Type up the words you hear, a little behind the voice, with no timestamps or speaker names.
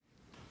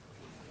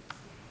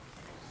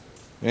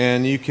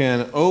And you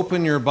can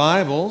open your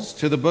Bibles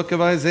to the book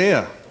of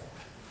Isaiah.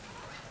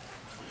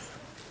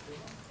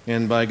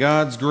 And by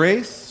God's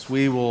grace,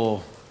 we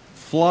will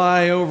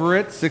fly over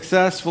it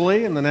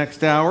successfully in the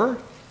next hour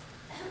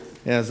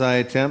as I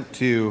attempt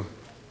to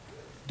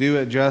do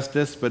it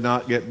justice but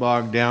not get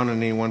bogged down in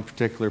any one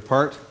particular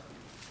part.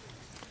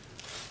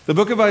 The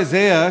book of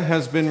Isaiah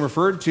has been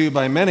referred to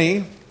by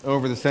many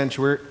over the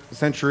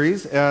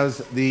centuries as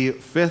the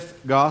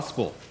fifth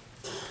gospel.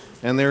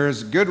 And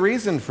there's good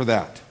reason for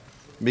that,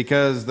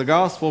 because the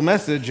gospel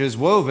message is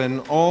woven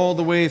all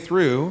the way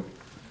through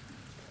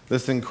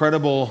this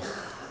incredible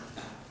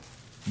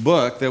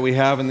book that we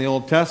have in the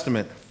Old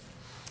Testament.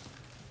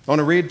 I want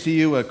to read to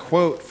you a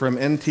quote from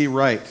N.T.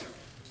 Wright.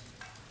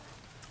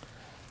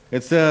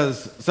 It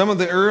says, "Some of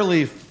the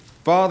early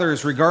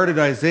fathers regarded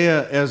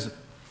Isaiah as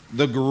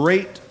the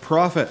great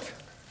prophet.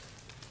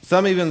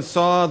 Some even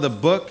saw the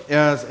book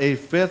as a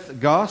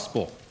fifth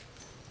gospel.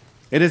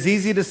 It is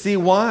easy to see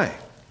why.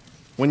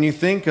 When you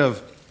think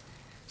of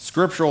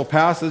scriptural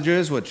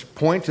passages which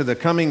point to the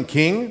coming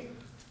king,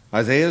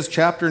 Isaiah's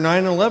chapter 9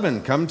 and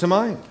 11 come to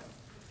mind.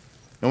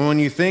 And when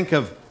you think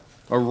of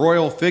a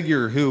royal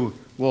figure who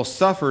will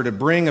suffer to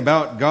bring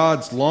about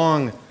God's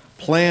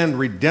long-planned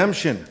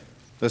redemption,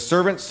 the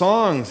servant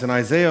songs in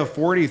Isaiah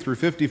 40 through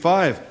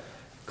 55,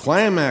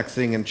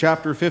 climaxing in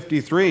chapter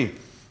 53,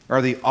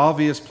 are the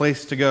obvious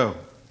place to go.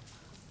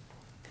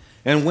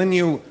 And when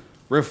you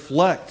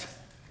reflect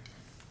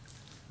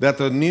that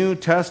the New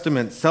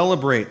Testament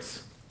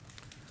celebrates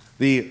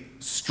the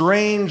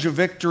strange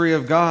victory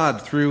of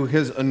God through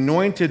his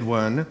anointed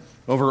one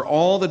over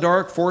all the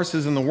dark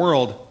forces in the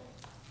world,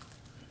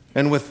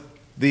 and with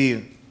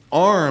the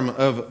arm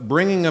of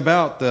bringing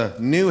about the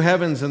new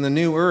heavens and the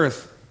new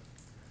earth,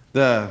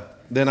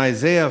 then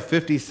Isaiah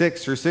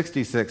 56 or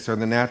 66 are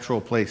the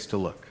natural place to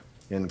look,"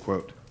 end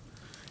quote.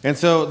 And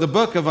so the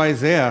book of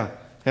Isaiah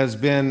has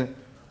been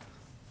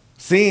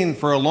seen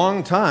for a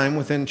long time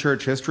within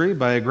church history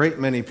by a great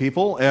many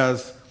people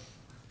as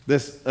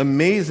this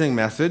amazing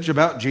message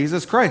about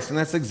Jesus Christ, and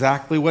that's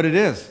exactly what it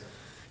is.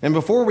 And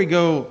before we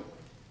go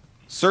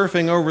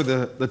surfing over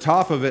the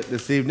top of it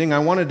this evening, I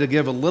wanted to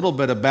give a little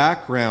bit of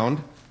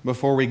background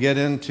before we get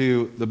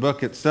into the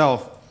book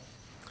itself.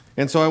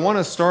 And so I want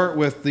to start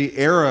with the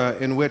era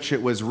in which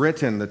it was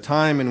written, the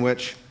time in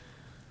which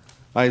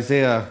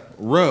Isaiah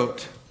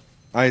wrote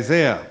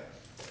Isaiah.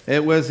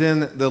 It was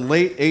in the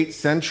late 8th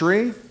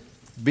century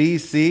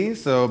BC,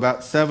 so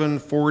about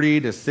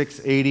 740 to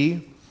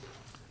 680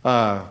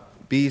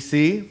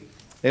 BC.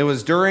 It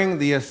was during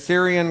the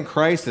Assyrian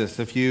crisis.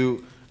 If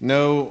you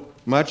know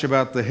much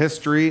about the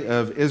history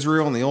of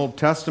Israel in the Old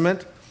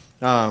Testament,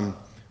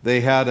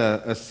 they had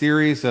a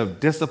series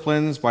of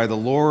disciplines by the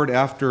Lord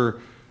after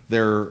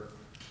their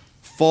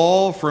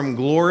fall from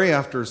glory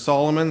after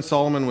Solomon.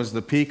 Solomon was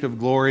the peak of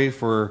glory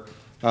for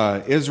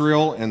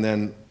Israel, and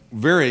then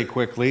very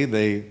quickly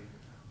they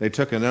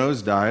took a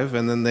nosedive,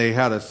 and then they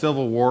had a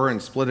civil war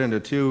and split into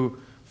two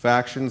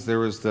factions. There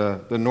was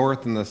the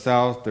north and the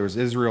south. There was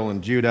Israel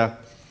and Judah.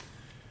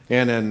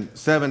 And in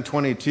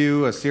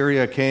 722,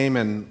 Assyria came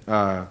and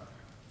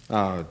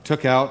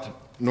took out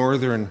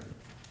northern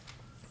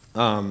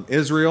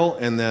Israel,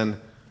 and then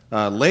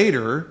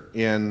later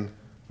in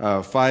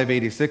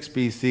 586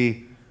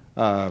 BC,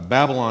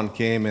 Babylon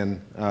came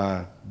and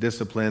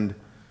disciplined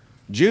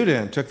Judah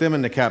and took them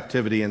into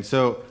captivity. And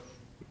so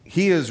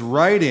he is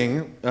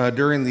writing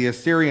during the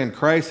Assyrian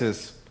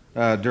crisis,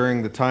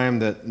 during the time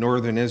that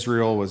northern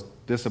Israel was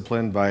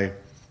disciplined by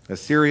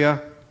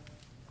Assyria.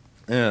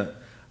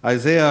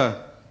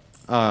 Isaiah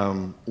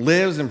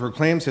lives and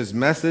proclaims his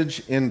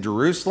message in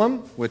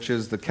Jerusalem, which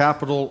is the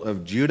capital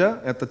of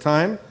Judah at the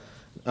time.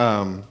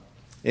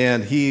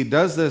 And he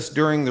does this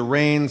during the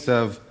reigns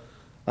of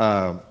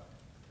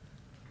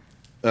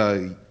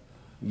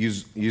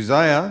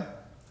Uzziah,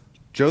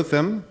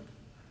 Jotham,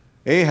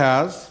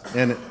 Ahaz,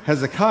 and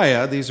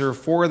Hezekiah. These are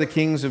four of the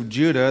kings of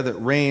Judah that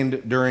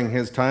reigned during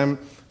his time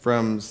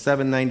from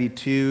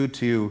 792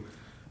 to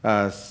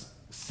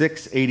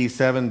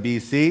 687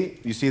 BC.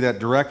 You see that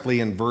directly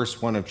in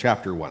verse 1 of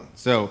chapter 1.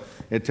 So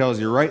it tells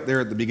you right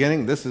there at the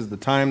beginning, this is the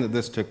time that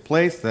this took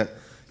place, that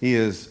he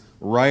is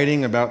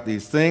writing about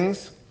these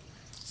things.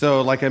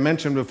 So like I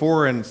mentioned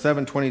before, in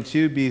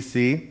 722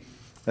 BC,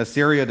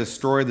 Assyria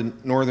destroyed the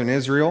northern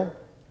Israel.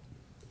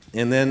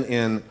 And then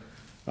in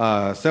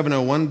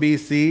 701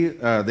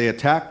 BC, they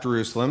attacked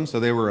Jerusalem, so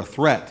they were a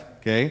threat,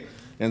 okay?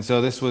 And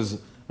so this was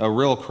a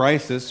real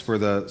crisis for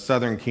the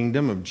southern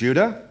kingdom of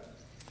Judah.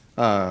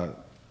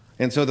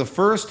 And so the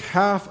first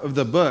half of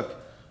the book,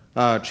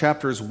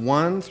 chapters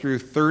 1 through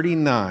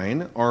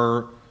 39,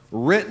 are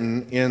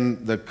written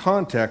in the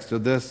context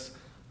of this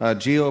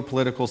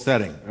geopolitical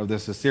setting, of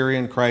this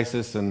Assyrian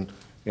crisis and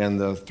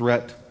the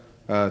threat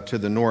to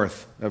the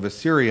north of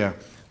Assyria.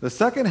 The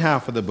second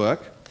half of the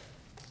book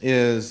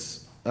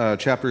is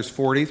chapters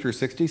 40 through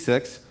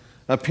 66,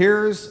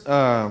 appears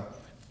to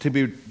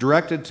be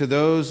directed to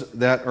those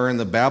that are in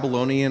the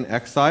Babylonian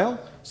exile.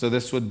 So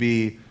this would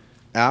be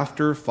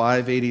after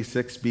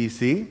 586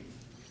 BC.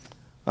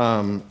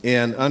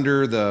 and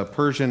under the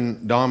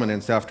Persian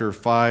dominance after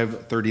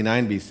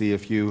 539 BC.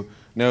 If you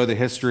know the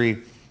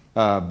history,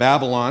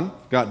 Babylon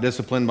got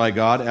disciplined by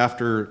God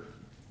after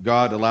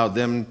God allowed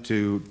them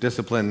to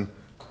discipline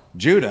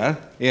Judah,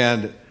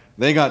 and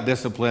they got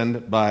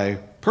disciplined by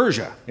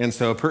Persia. And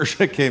so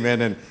Persia came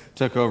in and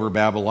took over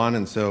Babylon,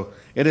 and so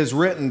it is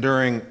written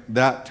during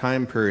that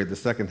time period, the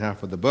second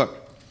half of the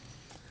book.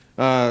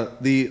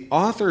 The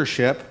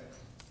authorship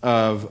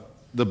of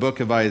the book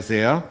of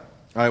Isaiah,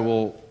 I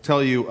will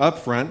tell you up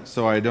front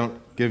so I don't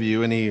give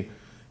you any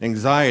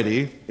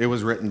anxiety. It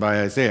was written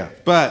by Isaiah.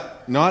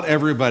 But not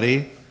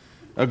everybody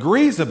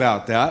agrees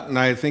about that, and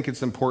I think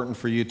it's important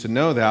for you to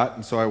know that,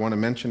 and so I want to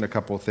mention a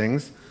couple of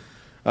things.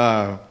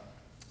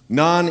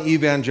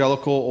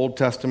 Non-evangelical Old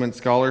Testament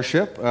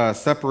scholarship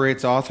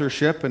separates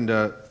authorship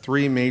into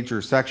three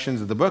major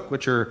sections of the book,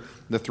 which are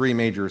the three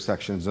major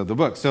sections of the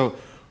book. So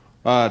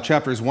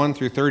chapters 1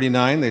 through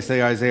 39, they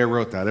say Isaiah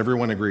wrote that.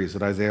 Everyone agrees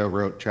that Isaiah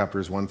wrote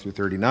chapters 1 through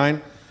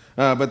 39.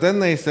 But then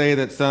they say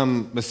that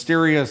some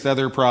mysterious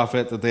other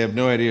prophet that they have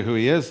no idea who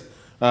he is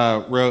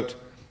wrote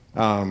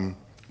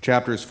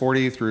chapters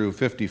 40 through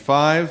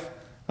 55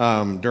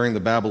 during the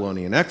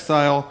Babylonian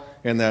exile,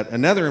 and that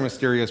another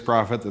mysterious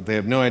prophet that they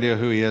have no idea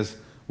who he is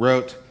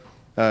wrote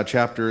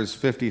chapters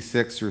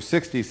 56 through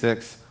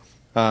 66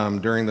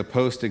 during the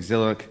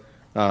post-exilic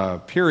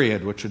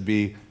period, which would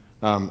be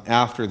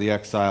after the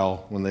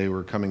exile when they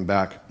were coming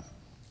back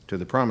to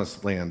the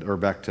promised land, or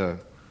back to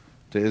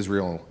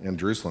Israel and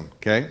Jerusalem.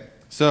 Okay?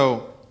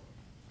 So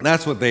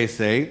that's what they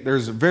say.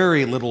 There's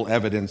very little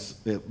evidence,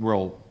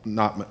 well,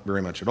 not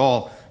very much at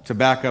all, to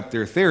back up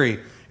their theory.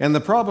 And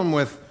the problem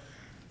with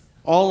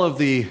all of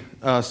the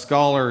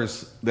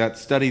scholars that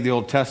study the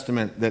Old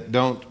Testament that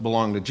don't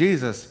belong to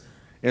Jesus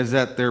is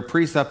that their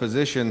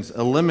presuppositions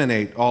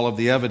eliminate all of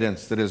the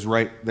evidence that is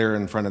right there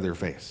in front of their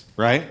face,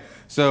 right?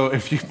 So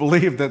if you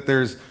believe that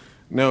there's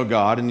no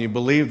God, and you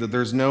believe that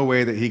there's no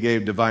way that he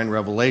gave divine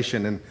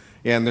revelation,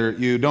 and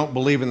you don't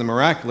believe in the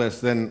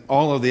miraculous, then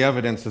all of the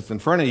evidence that's in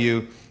front of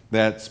you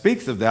that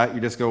speaks of that,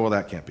 you just go, well,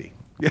 that can't be,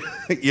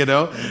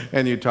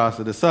 and you toss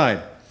it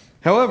aside.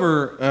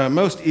 However,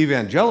 most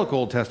evangelical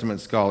Old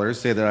Testament scholars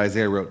say that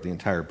Isaiah wrote the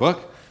entire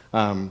book,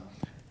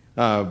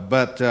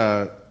 but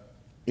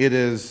it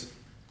is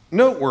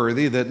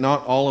noteworthy that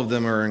not all of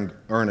them are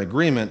in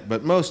agreement,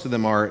 but most of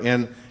them are,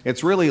 and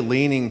it's really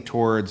leaning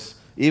towards,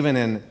 even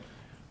in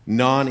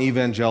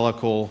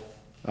non-evangelical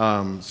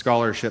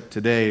scholarship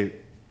today,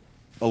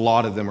 a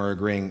lot of them are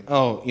agreeing,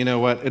 oh, you know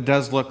what, it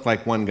does look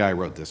like one guy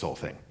wrote this whole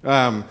thing.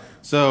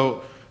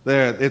 So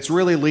it's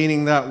really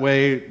leaning that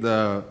way.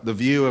 The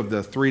view of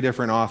the three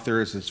different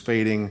authors is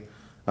fading,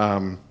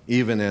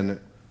 even in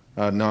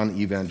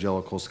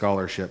non-evangelical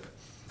scholarship.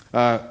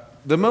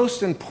 The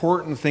most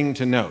important thing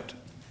to note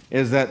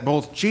is that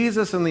both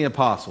Jesus and the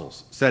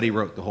apostles said he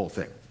wrote the whole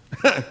thing.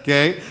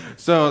 Okay?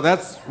 So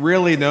that's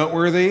really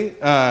noteworthy,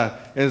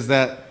 is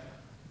that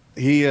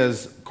he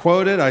is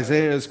quoted,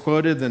 Isaiah is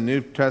quoted in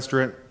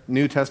the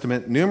New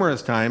Testament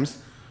numerous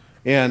times,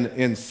 and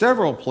in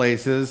several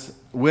places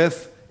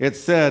with it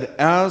said,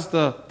 as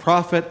the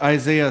prophet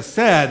Isaiah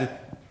said,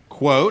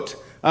 quote.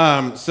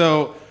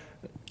 So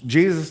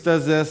Jesus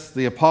does this,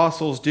 the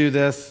apostles do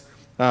this,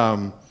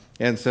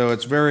 and so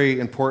it's very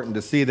important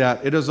to see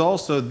that. It is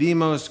also the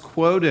most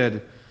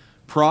quoted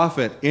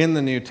prophet in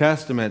the New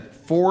Testament,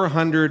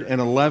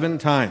 411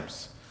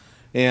 times,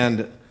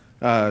 and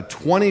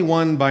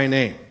 21 by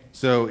name.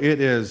 So it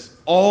is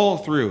all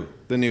through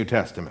the New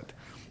Testament,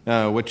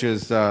 which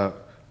is a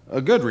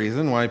good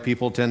reason why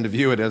people tend to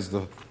view it as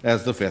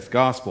the fifth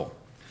gospel.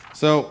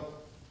 So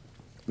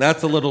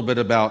that's a little bit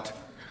about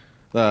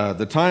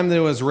the time that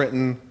it was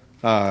written,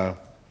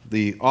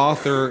 the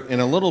author,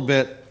 and a little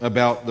bit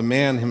about the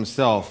man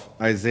himself,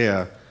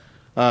 Isaiah.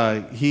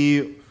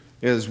 He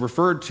is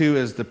referred to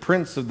as the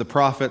Prince of the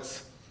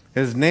Prophets.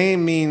 His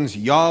name means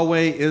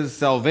Yahweh is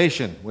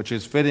salvation, which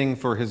is fitting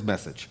for his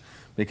message,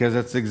 because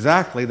it's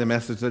exactly the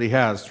message that he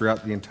has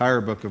throughout the entire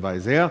book of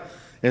Isaiah,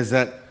 is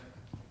that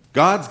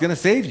God's going to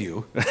save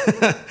you.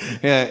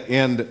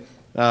 And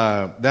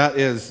that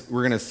is,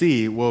 we're going to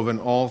see, woven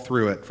all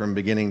through it from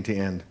beginning to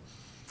end.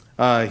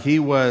 He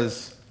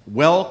was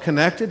well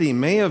connected. He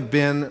may have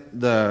been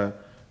the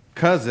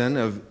cousin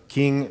of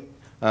King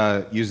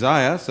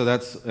Uzziah, so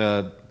that's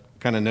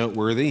kind of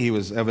noteworthy. He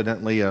was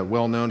evidently a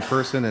well-known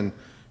person and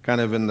kind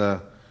of in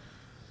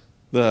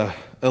the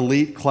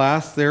elite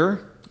class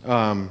there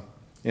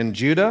in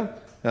Judah.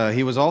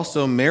 He was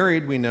also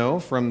married, we know,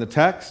 from the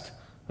text.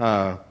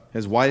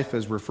 His wife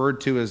is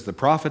referred to as the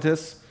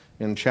prophetess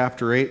in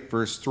chapter 8,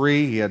 verse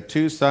 3. He had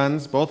two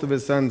sons. Both of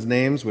his sons'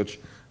 names, which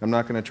I'm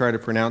not going to try to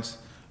pronounce,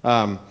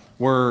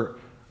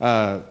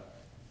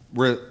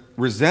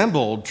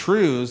 resembled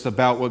truths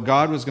about what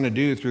God was going to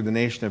do through the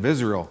nation of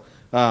Israel.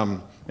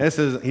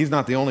 He's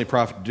not the only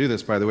prophet to do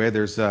this, by the way.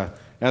 There's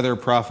other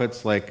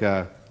prophets like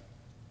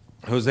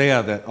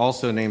Hosea that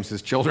also names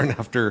his children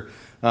after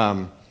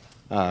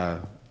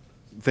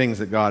things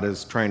that God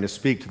is trying to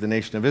speak to the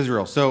nation of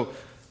Israel. So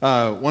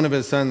one of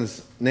his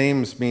sons'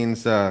 names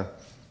means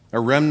A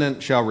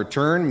remnant shall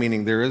return,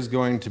 meaning there is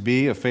going to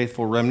be a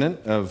faithful remnant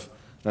of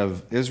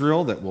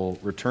Israel that will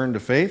return to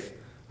faith.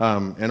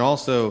 And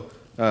also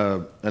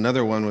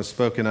another one was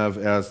spoken of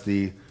as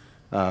the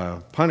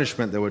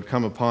punishment that would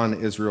come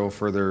upon Israel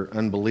for their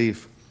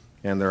unbelief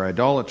and their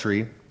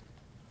idolatry.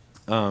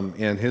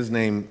 And his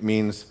name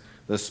means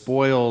the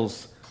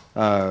spoils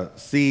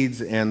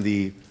seeds and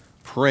the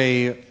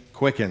prey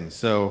quickens.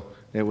 So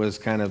it was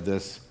kind of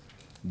this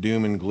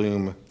doom and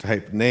gloom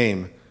type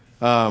name.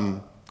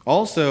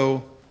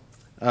 Also,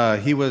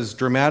 he was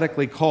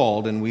dramatically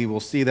called, and we will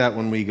see that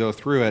when we go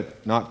through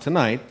it, not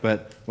tonight,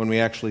 but when we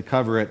actually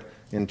cover it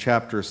in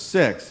chapter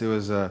 6.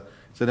 It's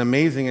an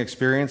amazing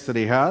experience that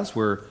he has,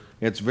 where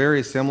it's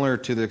very similar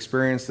to the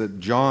experience that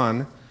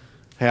John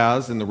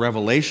has in the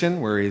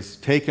Revelation, where he's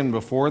taken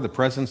before the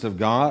presence of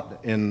God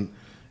in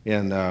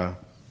the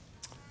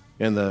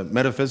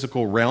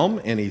metaphysical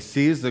realm, and he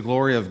sees the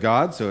glory of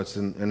God. So it's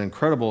an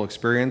incredible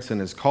experience in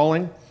his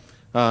calling.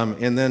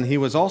 And then he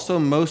was also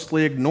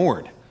mostly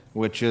ignored,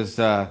 which is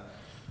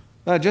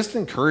just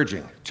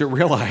encouraging to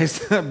realize,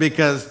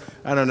 because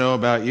I don't know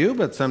about you,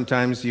 but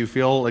sometimes you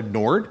feel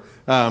ignored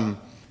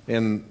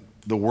in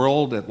the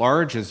world at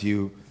large as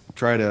you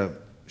try to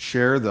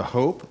share the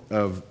hope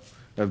of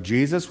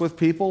Jesus with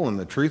people and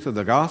the truth of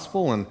the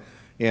gospel,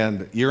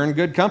 and you're in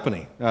good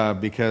company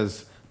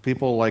because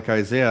people like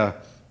Isaiah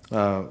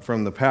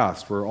from the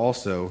past were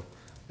also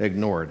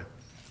ignored.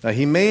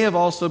 He may have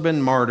also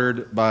been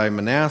martyred by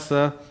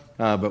Manasseh,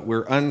 but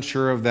we're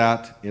unsure of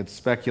that. It's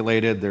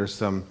speculated. There's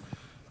some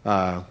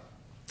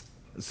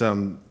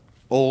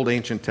old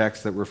ancient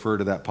texts that refer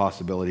to that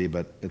possibility,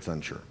 but it's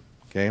unsure.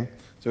 Okay?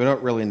 So we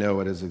don't really know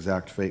what his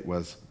exact fate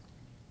was.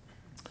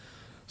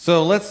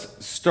 So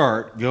let's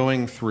start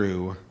going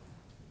through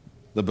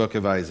the book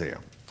of Isaiah.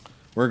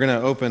 We're going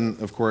to open,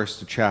 of course,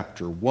 to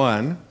chapter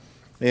 1.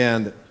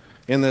 And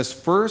in this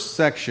first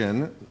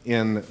section,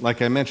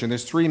 like I mentioned,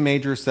 there's 3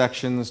 major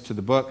sections to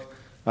the book.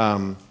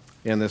 And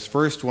this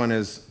first one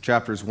is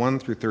chapters 1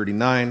 through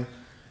 39.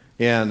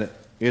 And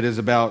it is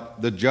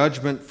about the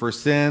judgment for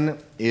sin,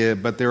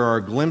 but there are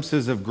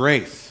glimpses of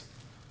grace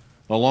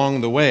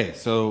along the way.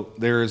 So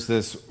there's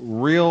this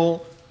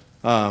real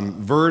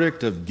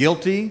verdict of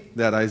guilty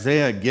that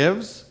Isaiah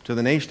gives to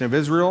the nation of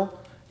Israel,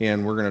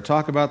 and we're going to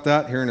talk about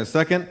that here in a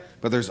second.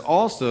 But there's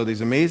also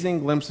these amazing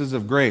glimpses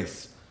of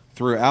grace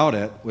throughout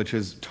it, which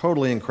is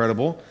totally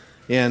incredible,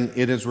 and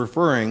it is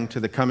referring to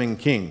the coming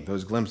king,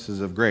 those glimpses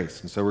of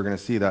grace. And so we're going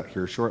to see that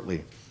here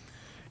shortly.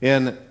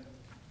 In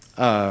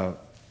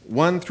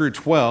 1 through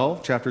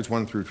 12, chapters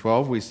 1 through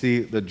 12, we see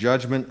the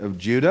judgment of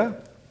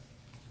Judah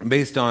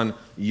based on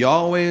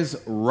Yahweh's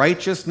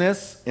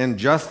righteousness and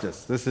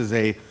justice. This is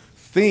a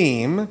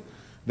theme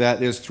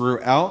that is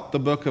throughout the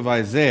book of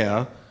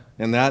Isaiah,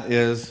 and that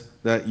is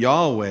that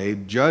Yahweh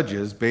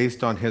judges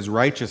based on his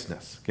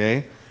righteousness,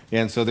 okay?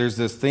 And so there's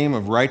this theme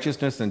of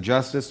righteousness and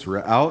justice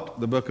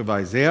throughout the book of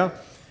Isaiah,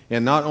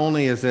 and not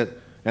only is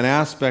it an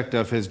aspect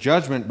of his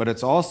judgment, but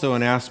it's also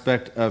an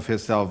aspect of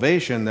his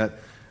salvation,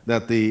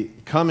 that the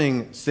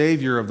coming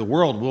Savior of the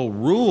world will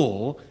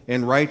rule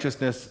in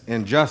righteousness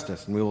and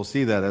justice, and we will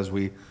see that as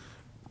we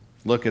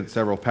look at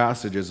several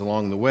passages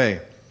along the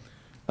way.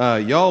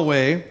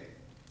 Yahweh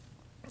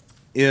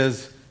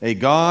is a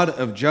God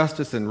of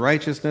justice and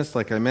righteousness,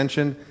 like I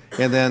mentioned.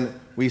 And then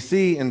we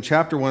see in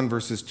chapter 1,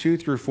 verses 2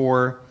 through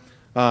 4,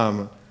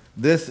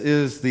 this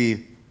is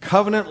the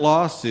covenant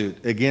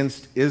lawsuit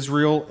against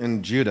Israel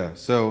and Judah.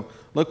 So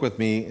look with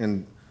me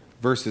in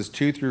verses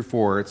 2 through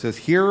 4. It says,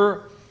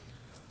 "Hear,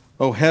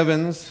 O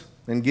heavens,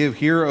 and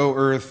give ear, O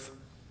earth,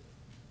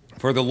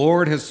 for the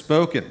Lord has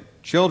spoken.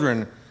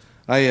 Children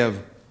I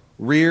have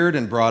reared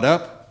and brought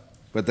up,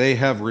 but they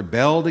have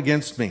rebelled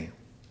against me.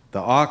 The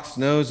ox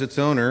knows its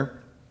owner,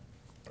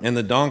 and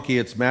the donkey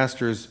its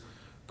master's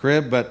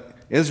crib, but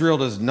Israel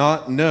does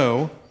not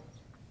know.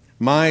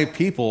 My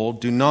people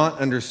do not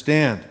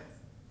understand.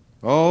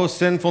 O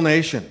sinful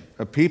nation,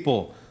 a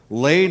people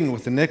laden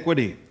with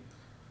iniquity,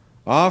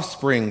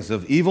 offsprings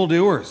of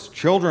evildoers,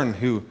 children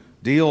who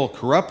deal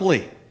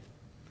corruptly.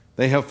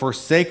 They have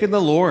forsaken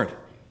the Lord.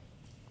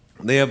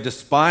 They have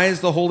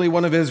despised the Holy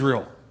One of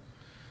Israel.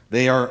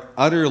 They are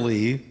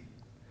utterly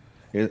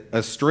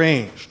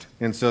estranged."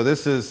 And so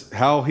this is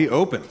how he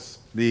opens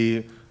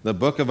the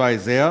book of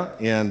Isaiah,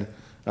 and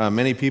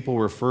many people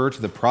refer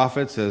to the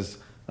prophets as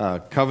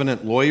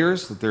covenant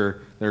lawyers, that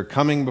they're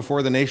coming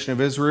before the nation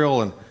of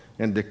Israel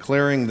and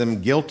declaring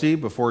them guilty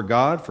before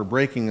God for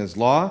breaking his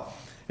law.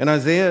 And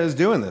Isaiah is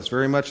doing this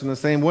very much in the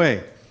same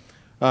way.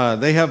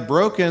 They have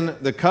broken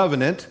the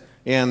covenant,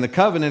 and the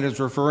covenant is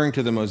referring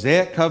to the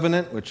Mosaic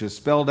covenant, which is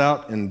spelled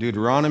out in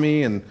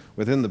Deuteronomy and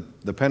within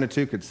the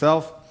Pentateuch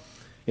itself.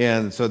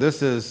 And so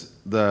this is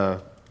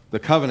the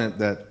covenant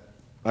that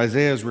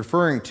Isaiah is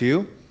referring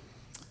to.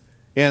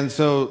 And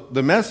so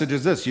the message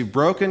is this: you've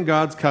broken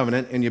God's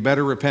covenant and you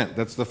better repent.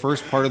 That's the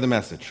first part of the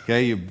message,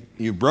 okay?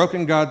 You've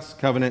broken God's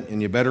covenant and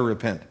you better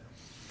repent.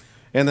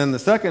 And then the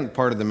second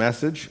part of the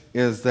message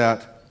is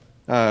that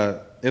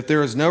if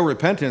there is no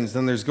repentance,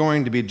 then there's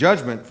going to be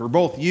judgment for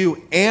both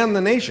you and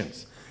the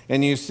nations.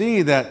 And you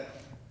see that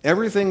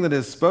everything that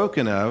is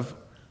spoken of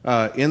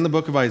in the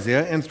book of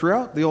Isaiah and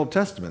throughout the Old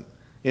Testament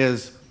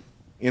is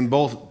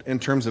in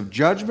terms of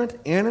judgment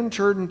and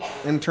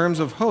in terms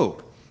of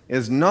hope,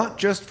 is not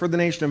just for the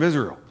nation of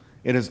Israel.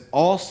 It is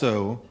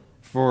also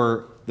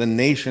for the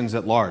nations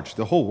at large,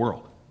 the whole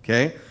world.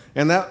 Okay?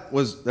 And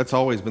that's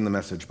always been the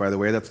message, by the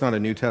way. That's not a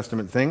New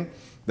Testament thing.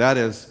 That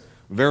is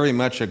very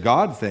much a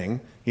God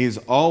thing. He's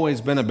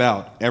always been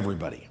about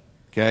everybody.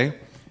 Okay?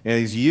 And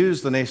he's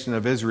used the nation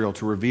of Israel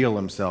to reveal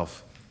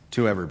himself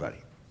to everybody.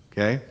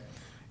 Okay?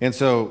 And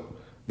so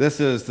this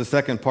is the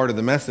second part of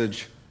the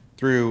message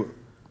through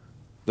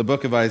the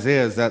book of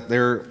Isaiah, is that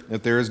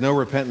if there is no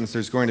repentance,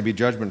 there's going to be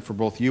judgment for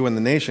both you and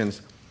the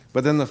nations.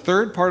 But then the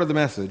third part of the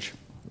message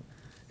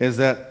is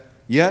that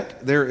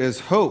yet there is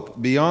hope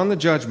beyond the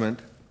judgment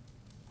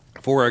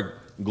for a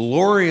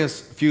glorious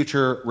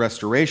future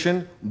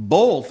restoration,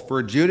 both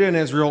for Judah and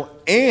Israel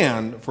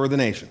and for the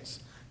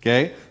nations.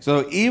 Okay?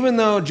 So even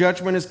though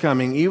judgment is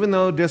coming, even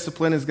though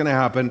discipline is going to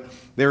happen,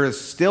 there is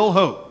still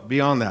hope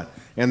beyond that.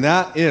 And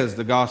that is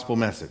the gospel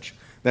message.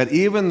 That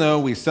even though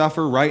we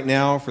suffer right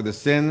now for the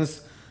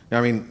sins,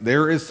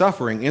 there is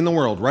suffering in the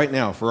world right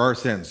now for our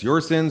sins.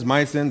 Your sins,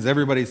 my sins,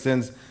 everybody's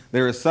sins.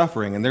 There is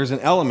suffering, and there's an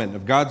element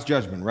of God's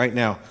judgment right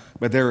now.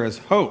 But there is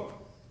hope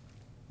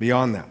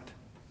beyond that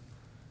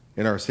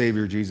in our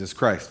Savior Jesus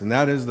Christ. And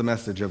that is the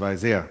message of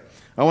Isaiah.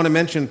 I want to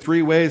mention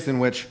 3 ways in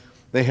which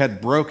they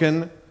had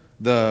broken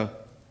the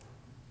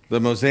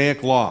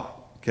Mosaic law.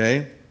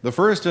 Okay? The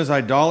first is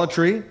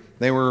idolatry.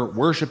 They were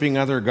worshiping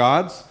other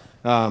gods,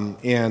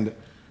 and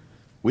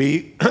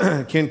we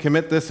can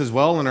commit this as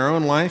well in our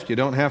own life. You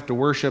don't have to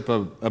worship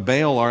a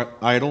Baal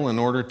idol in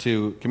order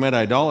to commit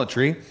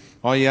idolatry.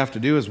 All you have to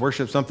do is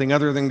worship something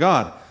other than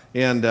God.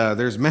 And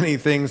there's many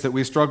things that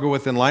we struggle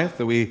with in life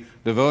that we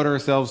devote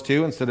ourselves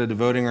to instead of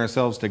devoting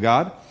ourselves to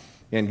God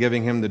and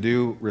giving him the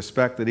due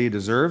respect that he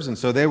deserves. And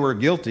so they were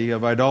guilty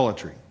of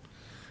idolatry.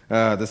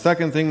 The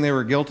second thing they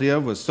were guilty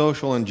of was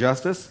social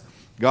injustice.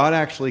 God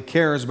actually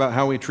cares about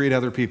how we treat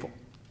other people.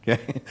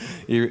 Okay?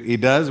 He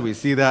does. We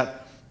see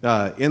that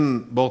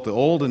in both the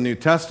Old and New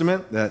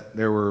Testament, that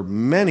there were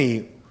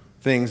many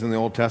things in the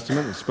Old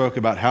Testament that spoke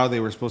about how they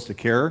were supposed to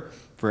care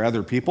for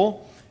other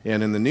people.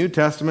 And in the New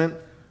Testament,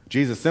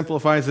 Jesus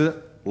simplifies it.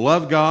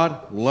 Love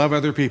God, love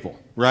other people,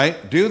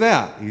 right? Do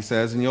that, he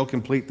says, and you'll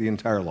complete the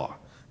entire law.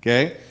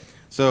 Okay?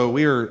 So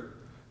we are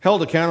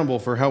held accountable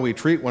for how we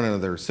treat one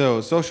another. So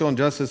social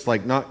injustice,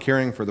 like not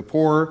caring for the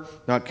poor,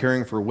 not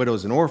caring for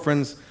widows and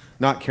orphans,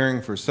 not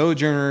caring for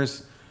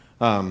sojourners.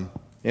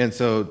 And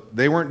so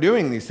they weren't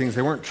doing these things.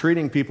 They weren't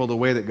treating people the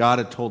way that God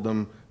had told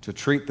them to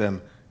treat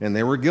them, and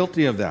they were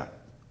guilty of that.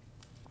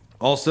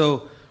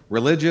 Also,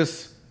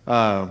 religious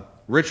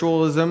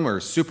ritualism or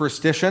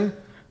superstition.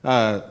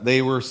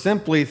 They were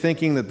simply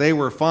thinking that they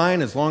were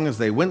fine as long as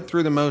they went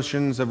through the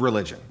motions of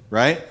religion,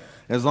 right?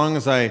 As long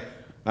as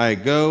I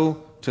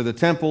go to the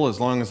temple, as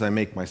long as I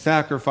make my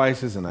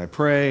sacrifices and I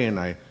pray and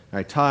I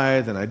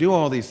tithe and I do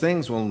all these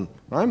things, well,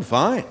 I'm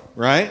fine,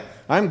 right?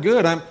 I'm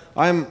good.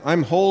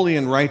 I'm holy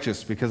and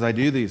righteous because I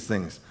do these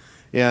things.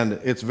 And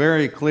it's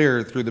very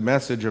clear through the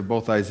message of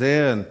both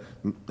Isaiah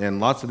and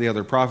lots of the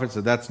other prophets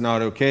that that's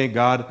not okay.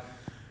 God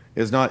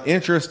is not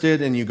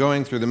interested in you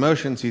going through the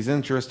motions. He's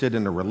interested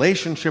in a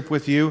relationship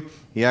with you.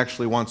 He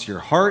actually wants your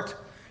heart,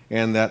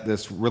 and that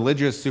this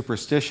religious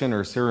superstition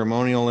or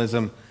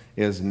ceremonialism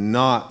is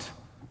not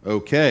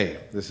okay.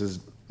 This is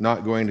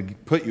not going to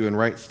put you in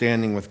right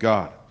standing with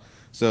God.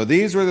 So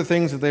these were the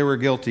things that they were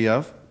guilty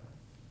of.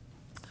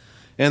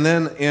 And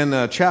then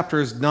in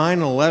chapters 9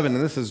 and 11,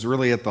 and this is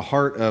really at the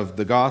heart of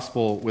the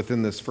gospel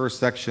within this first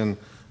section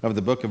of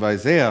the book of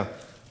Isaiah,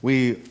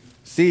 we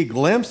see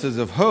glimpses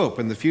of hope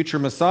in the future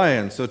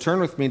Messiah. And so turn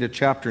with me to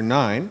chapter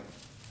 9,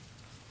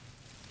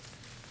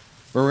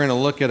 where we're going to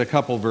look at a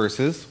couple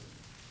verses.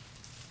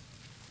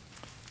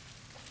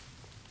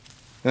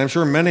 And I'm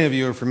sure many of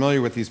you are familiar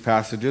with these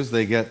passages.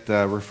 They get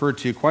referred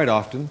to quite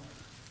often.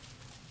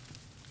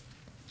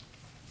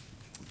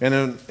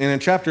 And in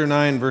chapter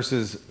 9,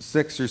 verses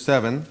 6 through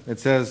 7, it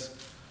says,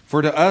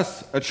 "For to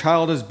us a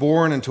child is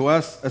born, and to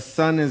us a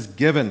son is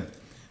given,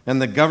 and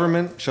the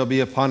government shall be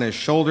upon his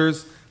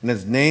shoulders, and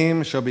his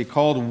name shall be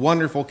called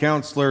Wonderful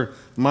Counselor,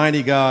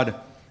 Mighty God,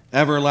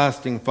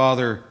 Everlasting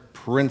Father,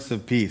 Prince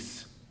of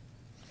Peace.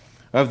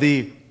 Of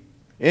the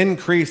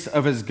increase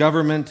of his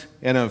government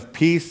and of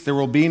peace there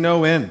will be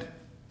no end.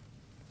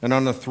 And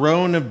on the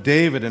throne of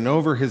David and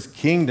over his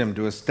kingdom,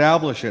 to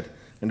establish it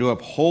and to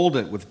uphold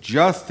it with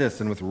justice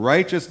and with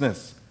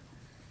righteousness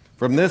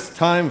from this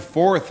time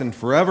forth and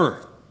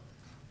forever.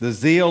 The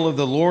zeal of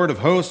the Lord of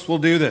hosts will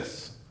do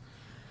this."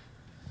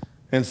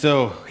 And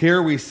so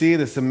here we see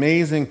this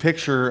amazing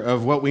picture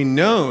of what we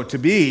know to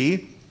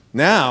be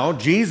now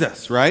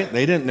Jesus, right?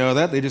 They didn't know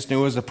that. They just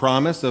knew it was a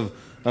promise of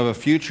a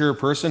future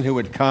person who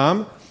would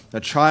come, a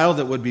child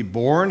that would be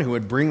born, who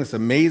would bring this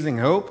amazing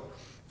hope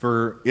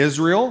for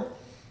Israel.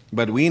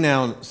 But we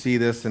now see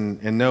this and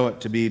know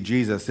it to be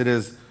Jesus. It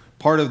is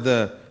part of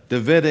the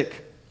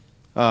Davidic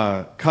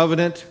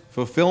covenant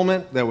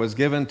fulfillment that was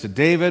given to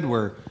David,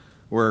 where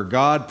where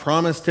God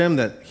promised him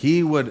that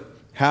he would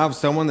have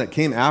someone that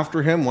came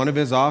after him, one of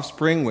his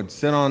offspring would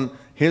sit on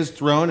his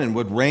throne and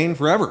would reign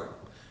forever.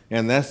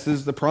 And this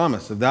is the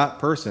promise of that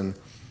person,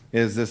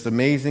 is this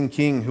amazing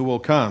king who will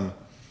come.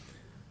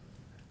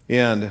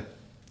 And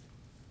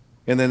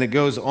then it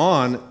goes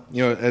on,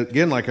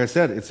 again, like I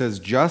said, it says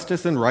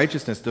justice and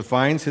righteousness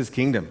defines his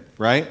kingdom,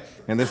 right?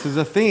 And this is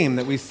a theme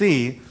that we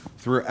see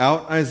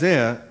throughout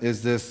Isaiah,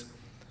 is this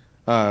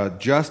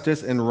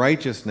justice and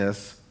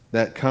righteousness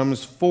that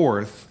comes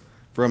forth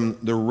from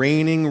the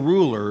reigning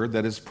ruler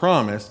that is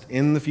promised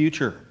in the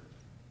future.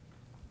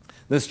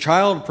 This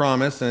child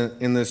promise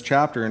in this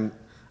chapter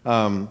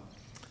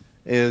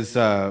is,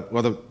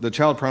 the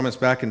child promise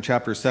back in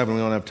chapter 7,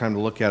 we don't have time to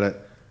look at it.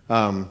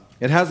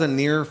 It has a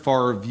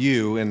near-far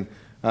view, and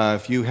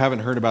if you haven't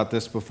heard about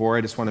this before,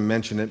 I just want to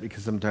mention it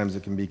because sometimes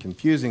it can be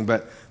confusing,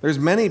 but there's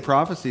many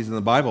prophecies in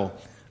the Bible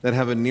that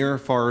have a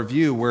near-far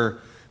view where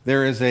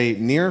there is a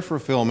near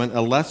fulfillment, a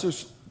lesser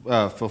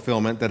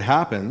fulfillment that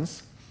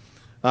happens,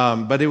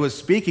 but it was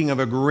speaking of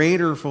a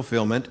greater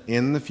fulfillment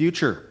in the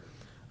future.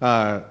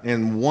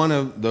 And one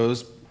of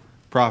those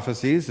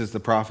prophecies is the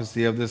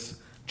prophecy of this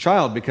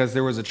child, because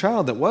there was a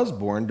child that was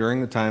born during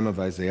the time of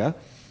Isaiah,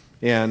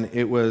 and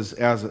it was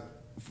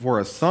for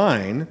a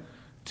sign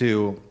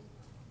to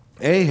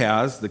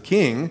Ahaz, the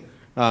king,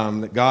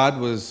 that God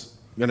was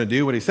going to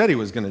do what he said he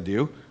was going to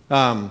do.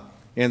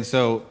 And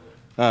so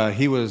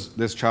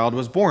this child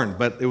was born,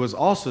 but it was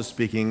also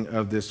speaking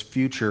of this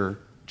future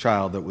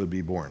child that would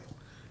be born.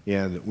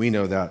 And we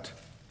know that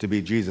to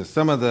be Jesus.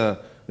 Some of the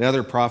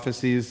other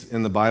prophecies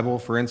in the Bible,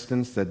 for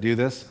instance, that do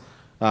this,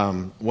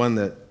 one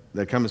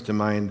that comes to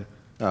mind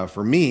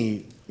for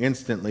me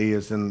instantly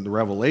is in the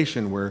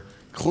Revelation, where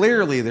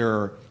clearly there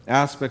are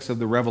aspects of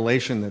the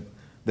Revelation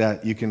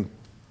that you can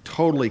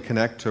totally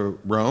connect to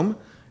Rome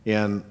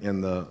and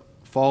the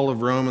fall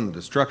of Rome and the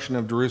destruction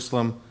of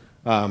Jerusalem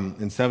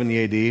in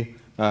 70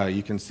 AD.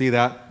 You can see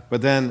that.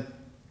 But then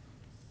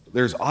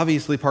there's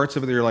obviously parts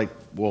of it that you're like,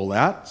 well,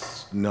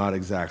 that's not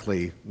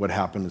exactly what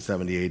happened in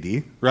 70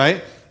 AD,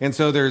 right? And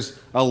so there's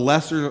a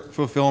lesser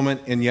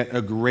fulfillment and yet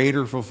a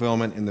greater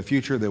fulfillment in the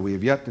future that we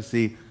have yet to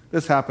see.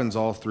 This happens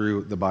all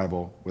through the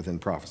Bible within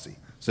prophecy.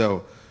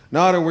 So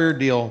not a weird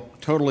deal,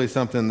 totally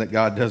something that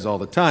God does all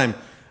the time.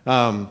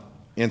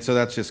 And so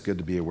that's just good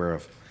to be aware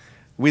of.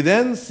 We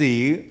then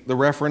see the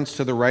reference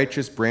to the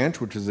righteous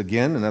branch, which is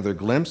again another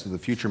glimpse of the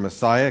future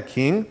Messiah,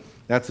 King.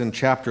 That's in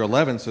chapter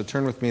 11, so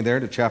turn with me there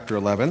to chapter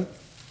 11.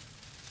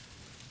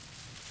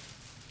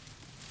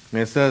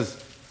 And it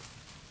says,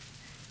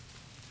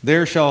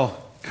 "There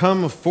shall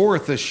come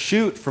forth a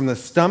shoot from the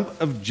stump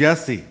of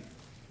Jesse,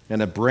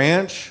 and a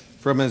branch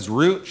from his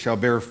root shall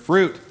bear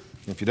fruit."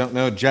 If you don't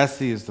know,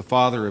 Jesse is the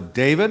father of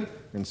David,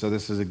 and so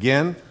this is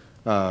again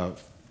a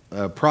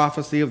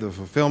prophecy of the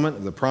fulfillment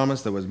of the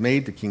promise that was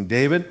made to King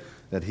David,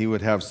 that he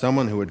would have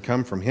someone who would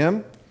come from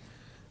him.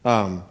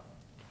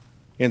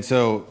 And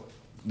so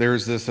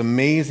there's this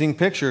amazing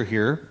picture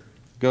here.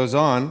 Goes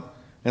on,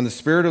 "And the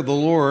Spirit of the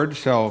Lord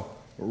shall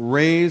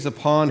raise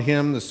upon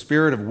him the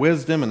spirit of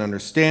wisdom and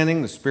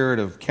understanding, the spirit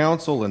of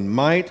counsel and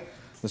might,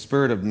 the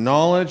spirit of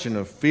knowledge and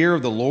of fear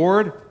of the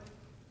Lord.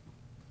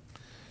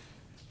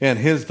 And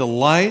his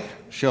delight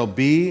shall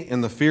be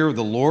in the fear of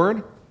the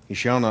Lord. He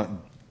shall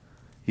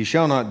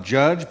not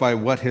judge by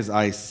what his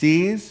eye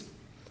sees,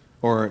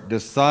 or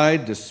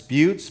decide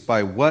disputes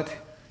by what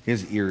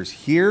his ears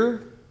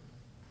hear.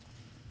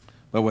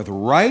 But with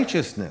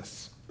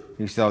righteousness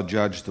he shall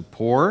judge the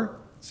poor."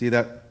 See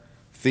that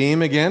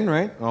theme again,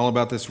 right? All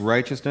about this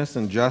righteousness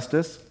and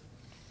justice.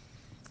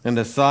 "And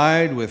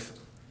decide with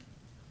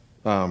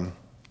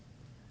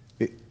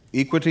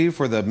equity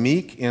for the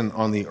meek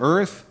on the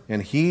earth,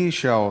 and he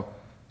shall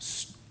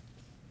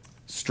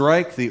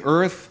strike the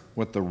earth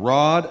with the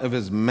rod of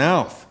his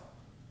mouth,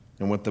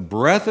 and with the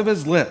breath of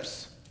his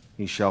lips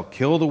he shall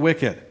kill the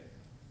wicked.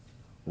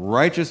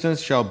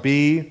 Righteousness shall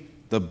be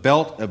the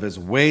belt of his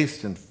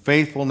waist, and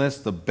faithfulness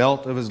the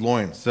belt of his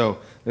loins." So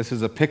this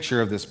is a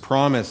picture of this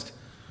promised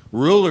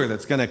ruler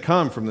that's going to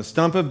come from the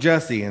stump of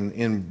Jesse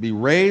and be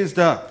raised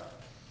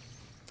up.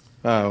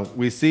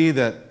 We see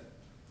that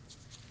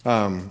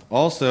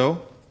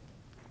also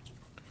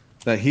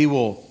that he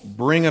will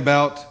bring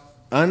about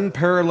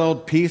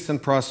unparalleled peace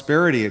and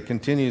prosperity. It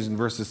continues in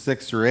verses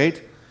 6 through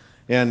 8.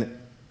 And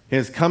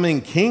his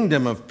coming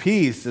kingdom of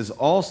peace is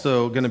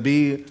also going to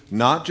be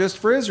not just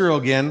for Israel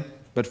again,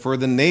 but for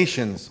the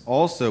nations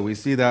also. We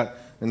see that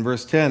in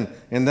verse 10.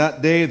 "In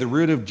that day the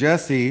root of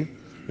Jesse,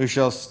 who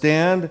shall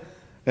stand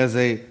as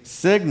a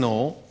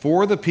signal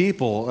for the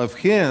people, of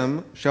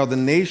him shall the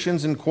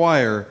nations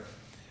inquire,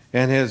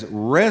 and his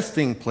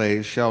resting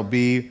place shall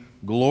be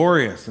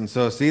glorious." And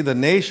so, see, the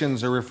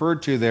nations are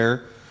referred to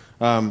there,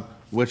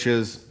 which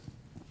is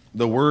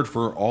the word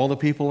for all the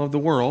people of the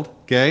world,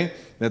 okay?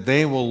 That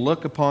they will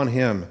look upon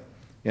him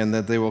and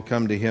that they will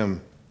come to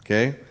him,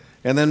 okay?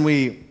 And then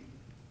we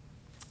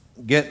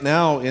get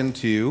now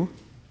into,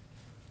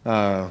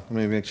 let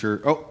me make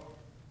sure,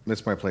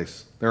 missed my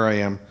place. There I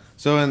am.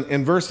 So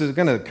in verses,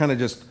 going to kind of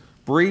just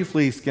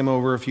briefly skim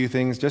over a few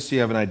things just so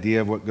you have an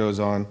idea of what goes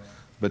on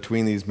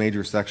between these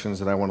major sections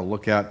that I want to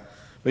look at.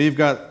 But you've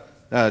got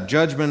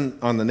judgment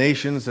on the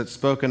nations that's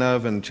spoken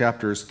of in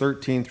chapters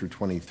 13 through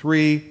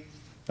 23.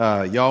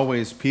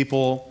 Yahweh's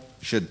people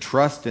should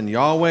trust in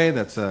Yahweh.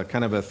 That's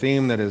kind of a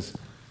theme that is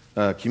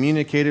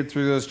communicated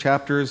through those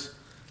chapters.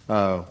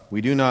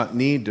 We do not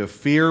need to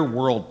fear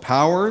world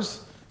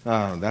powers.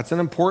 That's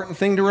an important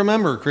thing to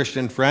remember,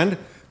 Christian friend,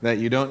 that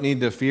you don't need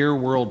to fear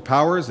world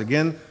powers.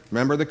 Again,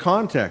 remember the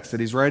context that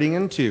he's writing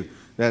into,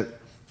 that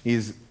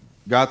he's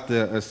got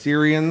the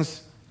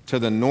Assyrians to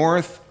the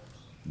north.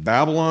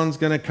 Babylon's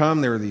going to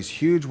come. There were these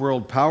huge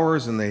world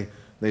powers, and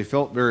they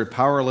felt very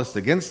powerless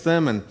against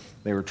them, and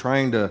they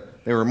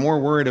were more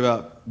worried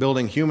about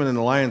building human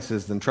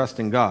alliances than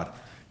trusting God.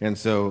 And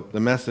so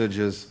the message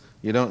is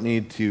you don't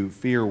need to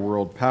fear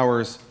world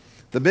powers.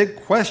 The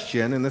big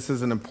question, and this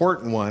is an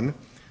important one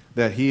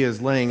that he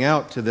is laying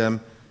out to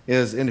them,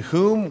 is in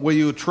whom will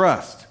you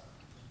trust?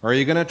 Are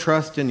you going to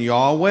trust in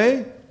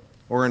Yahweh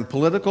or in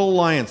political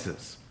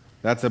alliances?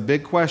 That's a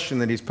big question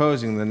that he's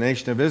posing the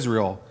nation of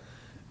Israel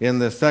in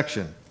this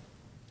section.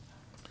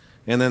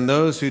 And then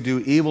those who do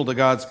evil to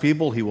God's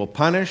people, he will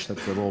punish.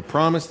 That's the little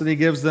promise that he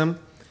gives them.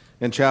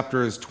 In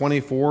chapters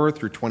 24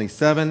 through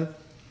 27,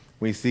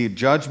 we see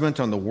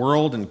judgment on the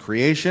world and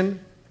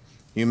creation.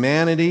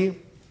 Humanity's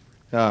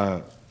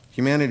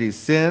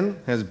sin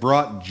has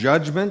brought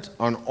judgment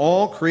on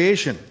all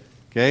creation.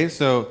 Okay,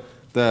 so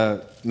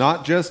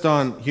not just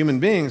on human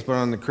beings, but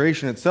on the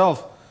creation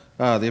itself.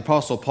 The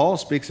Apostle Paul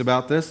speaks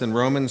about this in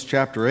Romans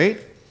chapter 8.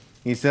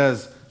 He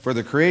says, "For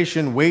the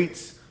creation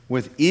waits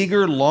with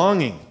eager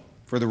longing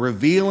for the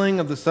revealing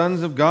of the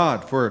sons of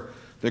God. For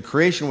the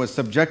creation was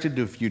subjected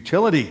to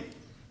futility,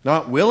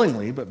 not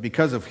willingly, but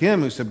because of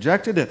him who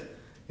subjected it,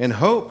 in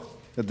hope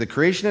that the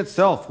creation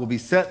itself will be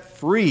set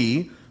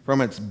free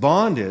from its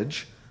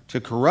bondage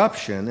to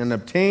corruption and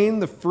obtain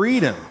the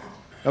freedom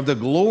of the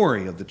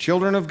glory of the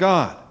children of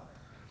God.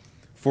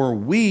 For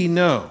we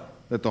know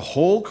that the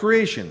whole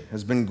creation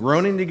has been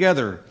groaning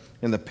together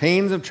in the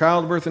pains of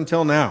childbirth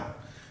until now."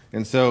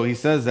 And so he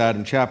says that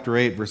in chapter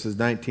 8, verses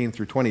 19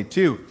 through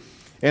 22.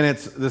 And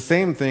it's the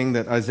same thing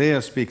that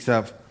Isaiah speaks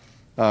of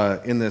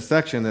in this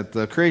section, that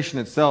the creation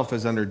itself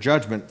is under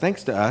judgment,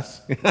 thanks to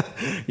us,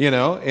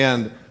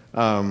 and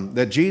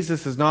that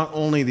Jesus is not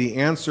only the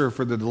answer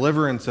for the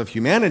deliverance of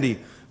humanity,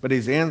 but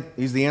he's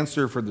the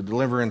answer for the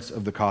deliverance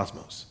of the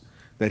cosmos,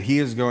 that he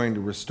is going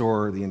to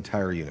restore the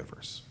entire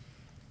universe.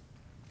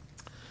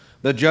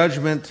 The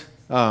judgment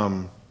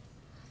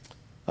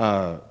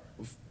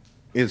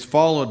is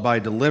followed by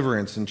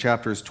deliverance in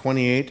chapters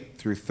 28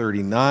 through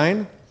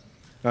 39.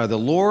 The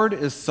Lord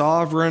is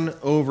sovereign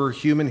over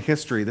human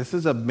history. This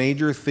is a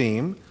major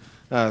theme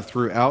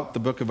throughout the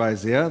book of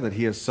Isaiah, that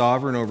he is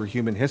sovereign over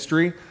human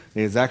history.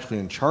 He is actually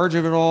in charge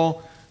of it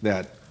all,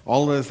 that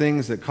all of the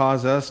things that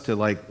cause us to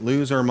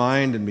lose our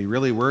mind and be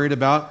really worried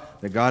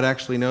about, that God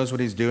actually knows what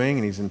he's doing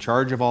and he's in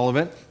charge of all of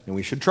it, and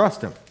we should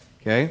trust him.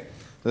 Okay?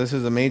 So this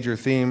is a major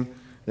theme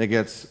that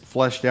gets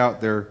fleshed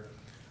out there.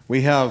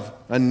 We have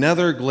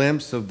another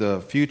glimpse of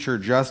the future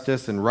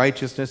justice and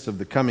righteousness of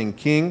the coming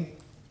king.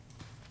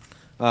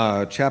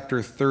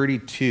 Chapter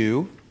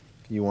 32,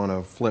 if you want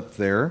to flip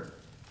there.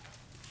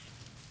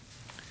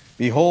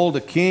 "Behold,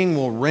 a king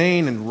will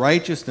reign in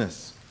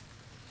righteousness,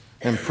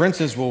 and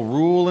princes will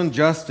rule in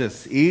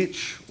justice.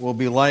 Each will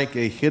be like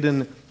a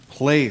hidden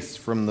place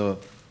from the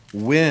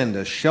wind,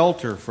 a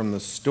shelter from the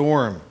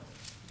storm,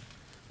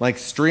 like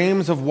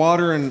streams of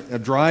water in a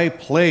dry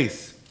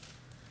place,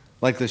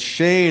 like the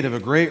shade of a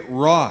great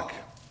rock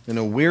in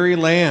a weary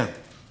land."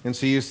 And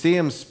so you see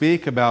him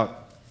speak about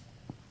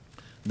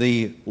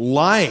the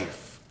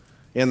life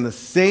and the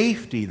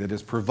safety that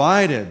is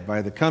provided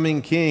by the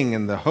coming king,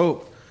 and the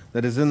hope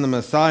that is in the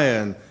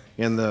Messiah,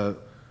 and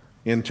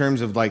in terms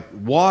of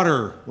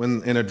water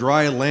in a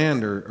dry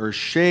land, or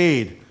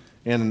shade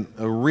in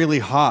a really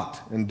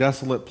hot and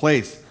desolate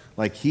place.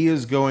 He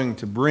is going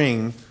to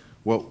bring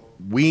what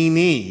we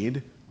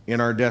need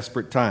in our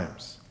desperate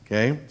times.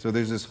 Okay? So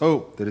there's this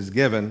hope that is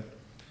given.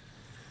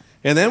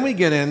 And then we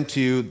get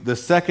into the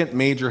second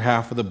major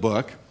half of the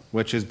book,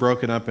 which is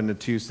broken up into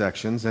two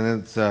sections.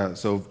 And it's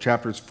so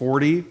chapters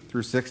 40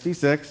 through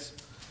 66,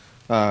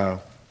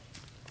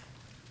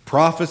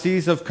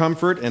 prophecies of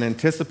comfort and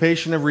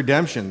anticipation of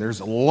redemption.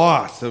 There's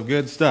lots of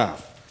good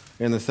stuff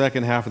in the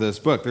second half of this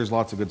book. There's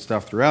lots of good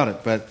stuff throughout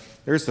it, but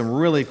there's some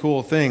really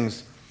cool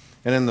things.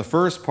 And in the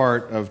first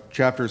part of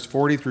chapters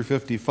 40 through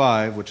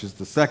 55, which is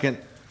the second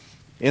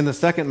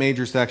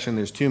major section,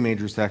 there's two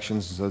major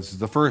sections. So this is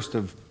the first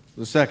of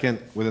the second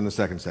within the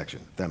second section,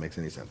 if that makes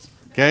any sense.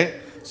 Okay?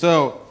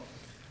 So,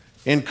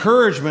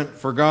 encouragement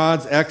for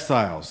God's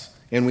exiles.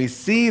 And we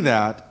see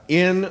that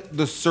in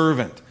the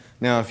servant.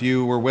 Now, if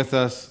you were with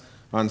us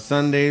on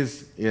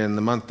Sundays in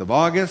the month of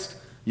August,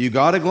 you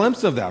got a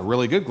glimpse of that,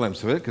 really good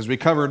glimpse of it, because we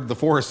covered the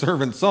 4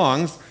 servant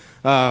songs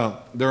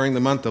during the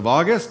month of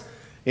August.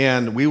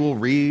 And we will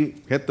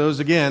hit those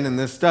again in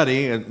this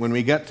study when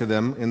we get to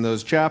them in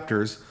those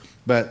chapters.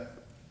 But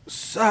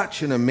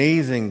such an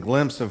amazing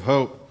glimpse of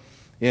hope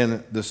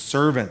in the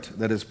servant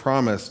that is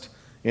promised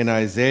in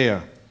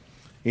Isaiah.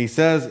 He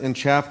says in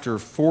chapter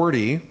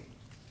 40,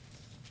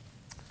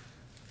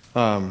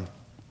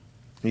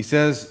 he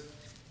says,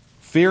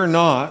 "Fear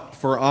not,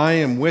 for I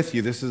am with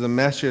you." This is a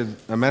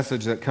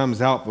message that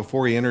comes out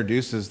before he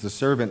introduces the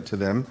servant to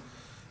them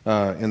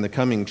in the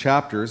coming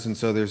chapters. And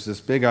so there's this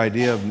big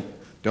idea of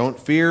don't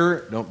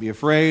fear, don't be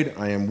afraid.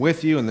 I am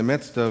with you in the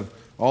midst of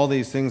all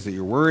these things that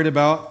you're worried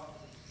about.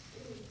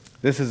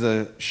 This is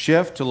a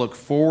shift to look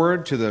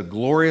forward to the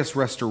glorious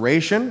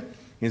restoration.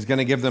 He's going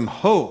to give them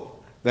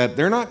hope that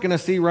they're not going to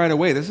see right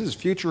away. This is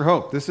future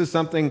hope. This is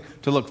something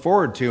to look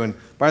forward to. And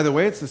by the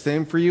way, it's the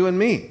same for you and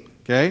me,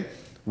 okay?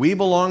 We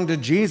belong to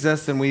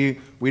Jesus, and we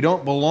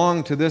don't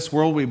belong to this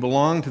world. We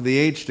belong to the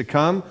age to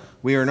come.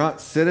 We are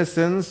not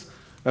citizens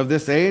of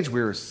this age.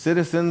 We are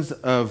citizens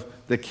of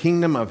the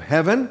kingdom of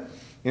heaven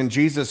in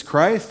Jesus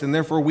Christ, and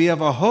therefore we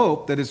have a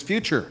hope that is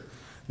future,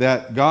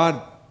 that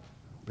God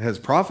has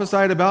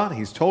prophesied about,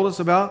 he's told us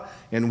about,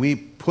 and we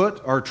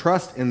put our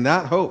trust in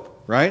that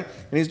hope, right?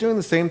 And he's doing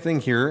the same thing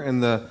here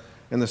in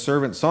the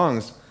servant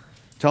songs,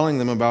 telling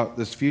them about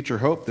this future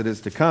hope that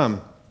is to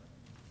come.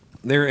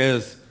 There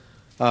is,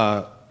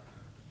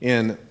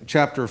 in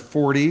chapter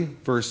 40,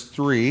 verse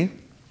 3,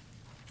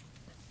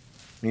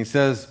 he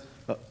says,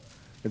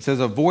 it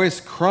says, "A voice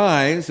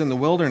cries in the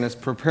wilderness,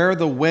 prepare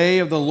the way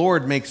of the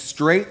Lord, make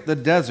straight the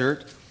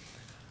desert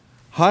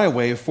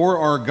highway for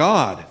our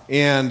God."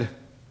 And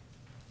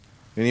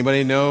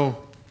anybody know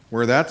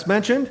where that's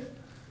mentioned?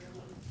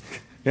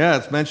 Yeah,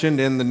 it's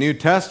mentioned in the New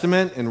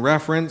Testament in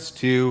reference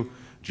to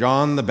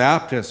John the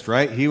Baptist,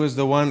 right? He was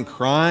the one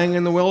crying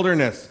in the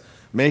wilderness,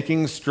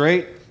 making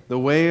straight the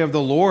way of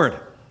the Lord,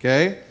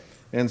 okay?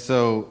 And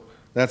so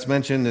that's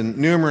mentioned in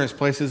numerous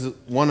places.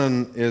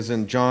 One is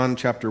in John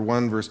chapter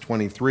 1, verse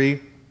 23.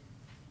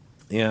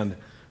 And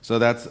so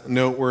that's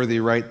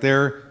noteworthy right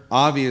there.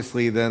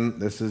 Obviously, then,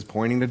 this is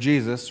pointing to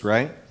Jesus,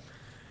 right?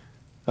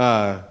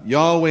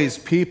 Yahweh's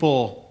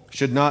people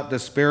should not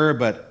despair,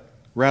 but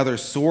rather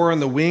soar on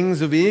the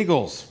wings of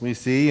eagles, we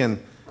see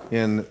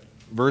in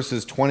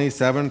verses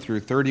 27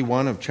 through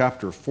 31 of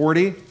chapter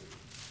 40.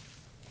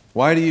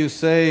 "Why do you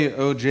say,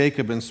 O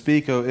Jacob, and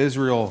speak, O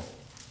Israel,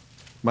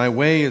 my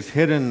way is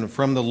hidden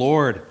from the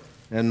Lord,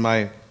 and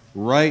my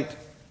right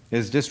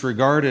is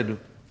disregarded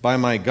by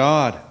my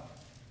God?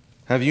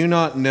 Have you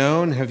not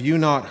known? Have you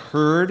not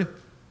heard?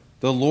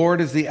 The Lord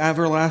is the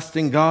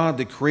everlasting God,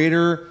 the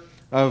creator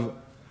of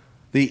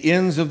the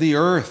ends of the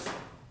earth.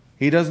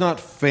 He does not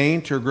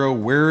faint or grow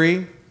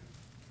weary.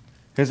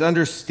 His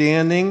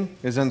understanding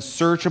is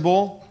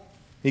unsearchable.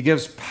 He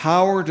gives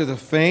power to the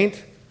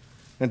faint,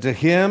 and to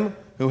him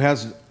who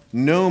has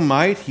no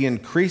might, he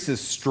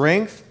increases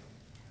strength.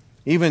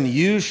 Even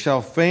youth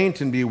shall faint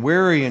and be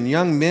weary, and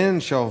young men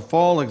shall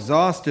fall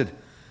exhausted.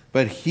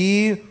 But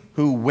he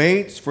who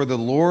waits for the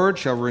Lord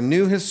shall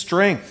renew his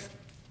strength.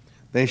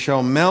 They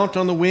shall mount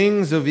on the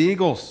wings of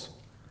eagles,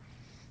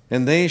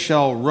 and they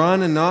shall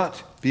run and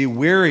not be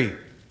weary,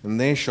 and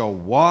they shall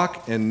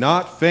walk and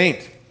not faint."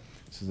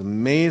 This is an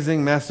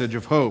amazing message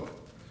of hope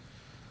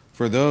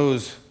for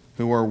those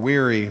who are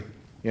weary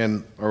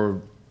and are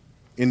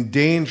in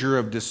danger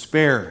of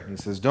despair. He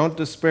says, don't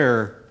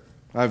despair.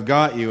 I've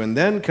got you. And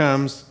then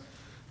comes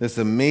this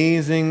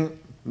amazing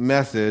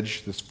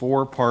message, this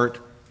 4-part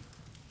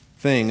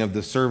thing of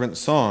the servant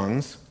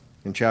songs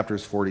in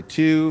chapters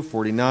 42,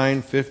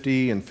 49,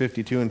 50, and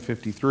 52 and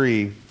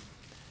 53.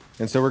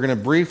 And so we're going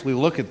to briefly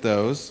look at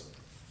those.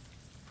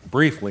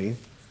 Briefly.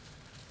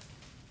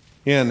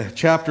 In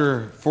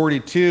chapter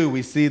 42,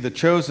 we see the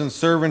chosen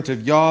servant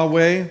of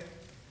Yahweh.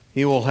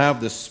 He will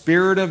have the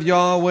spirit of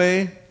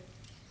Yahweh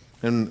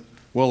and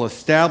will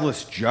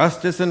establish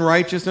justice and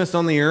righteousness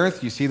on the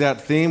earth. You see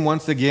that theme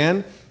once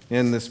again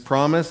in this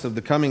promise of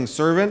the coming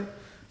servant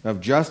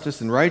of justice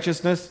and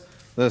righteousness.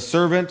 The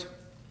servant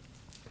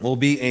will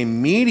be a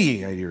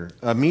mediator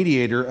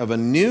of a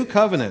new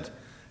covenant,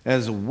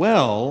 as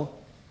well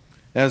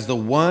as the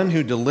one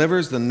who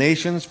delivers the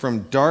nations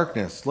from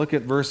darkness. Look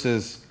at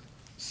verses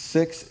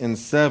 6 and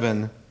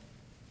 7.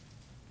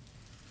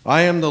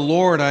 "I am the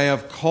Lord, I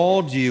have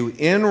called you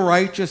in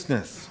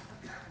righteousness.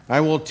 I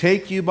will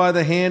take you by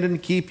the hand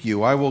and keep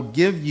you. I will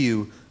give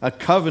you a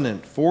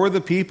covenant for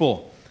the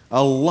people,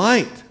 a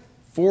light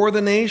for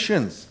the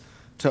nations,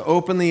 to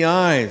open the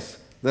eyes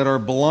that are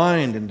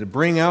blind and to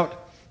bring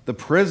out the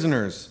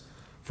prisoners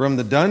from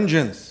the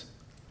dungeons,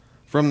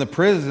 from the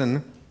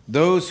prison,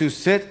 those who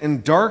sit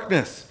in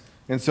darkness."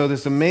 And so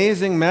this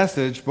amazing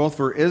message, both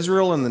for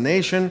Israel and the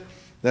nation,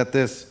 that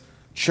this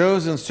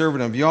chosen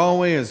servant of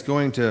Yahweh is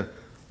going to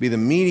be the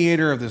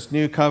mediator of this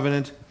new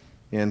covenant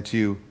and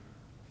to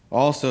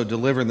also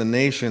deliver the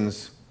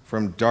nations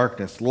from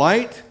darkness.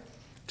 Light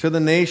to the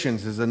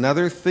nations is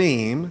another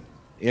theme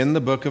in the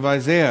book of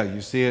Isaiah.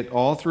 You see it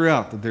all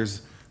throughout, that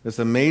there's this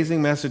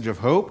amazing message of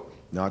hope,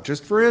 not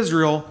just for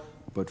Israel,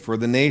 but for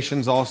the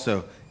nations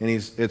also. And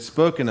it's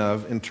spoken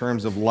of in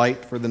terms of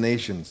light for the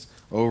nations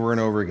over and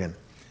over again.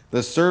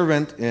 The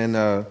servant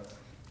in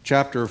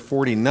chapter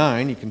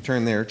 49, you can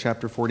turn there,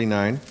 chapter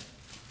 49.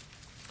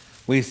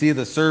 We see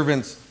the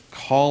servant's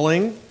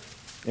calling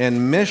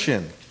and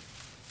mission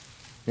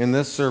in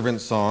this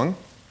servant song.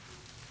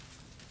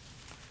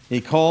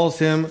 He calls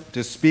him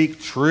to speak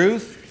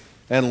truth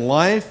and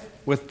life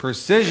with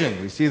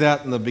precision. We see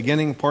that in the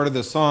beginning part of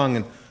the song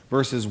in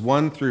verses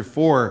 1 through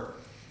 4,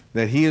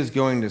 that he is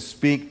going to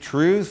speak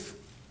truth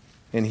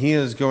and he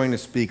is going to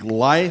speak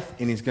life,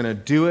 and he's going to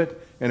do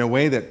it in a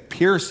way that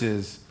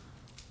pierces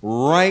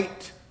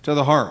right to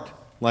the heart.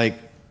 Like,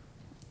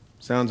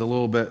 sounds a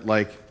little bit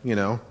like,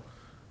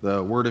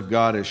 the word of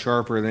God is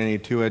sharper than any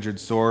two-edged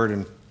sword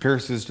and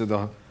pierces to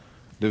the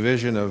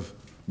division of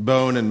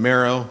bone and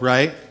marrow,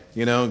 right?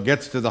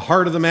 Gets to the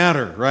heart of the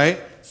matter, right?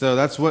 So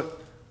that's what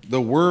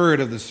the word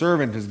of the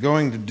servant is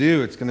going to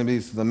do. It's going to be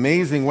this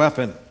amazing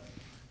weapon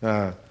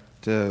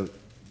to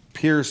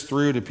pierce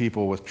through to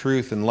people with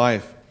truth and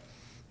life.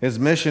 His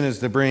mission is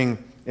to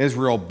bring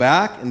Israel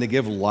back and to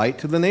give light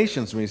to the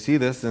nations. We see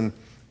this in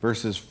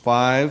verses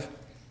 5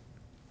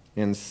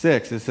 and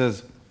 6. It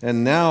says,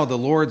 "And now the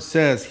Lord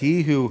says,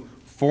 He who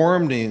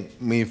formed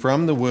me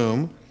from the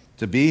womb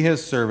to be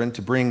his servant,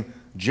 to bring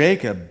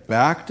Jacob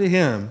back to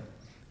him,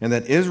 and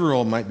that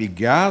Israel might be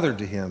gathered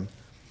to him.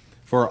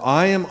 For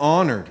I am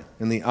honored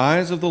in the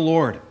eyes of the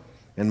Lord,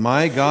 and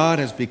my God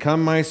has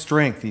become my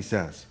strength," he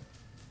says.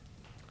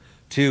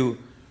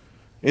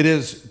 It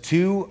is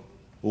too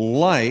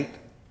light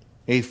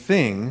a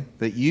thing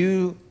that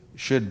you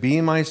should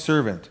be my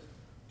servant,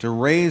 to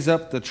raise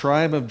up the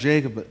tribe of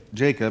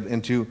Jacob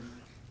and to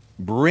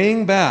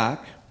bring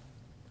back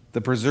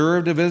the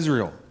preserved of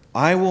Israel.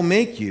 I will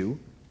make you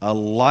a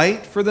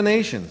light for the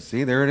nations.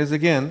 See, there it is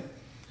again.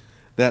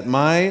 That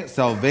my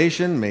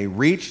salvation may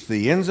reach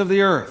the ends of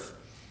the earth.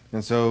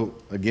 And so,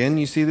 again,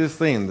 you see this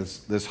thing,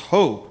 this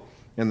hope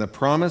in the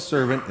promised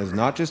servant is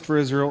not just for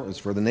Israel, it's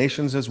for the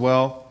nations as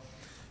well.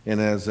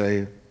 And as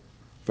a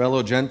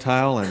fellow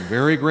Gentile, I'm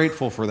very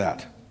grateful for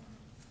that.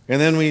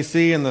 And then we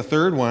see in the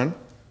third one,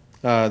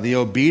 the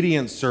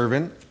obedient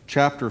servant,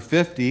 chapter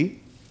 50,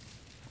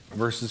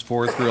 verses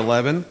 4 through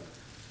 11.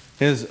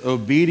 His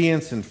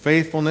obedience and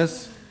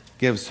faithfulness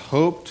gives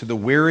hope to the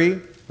weary,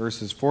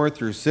 verses 4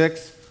 through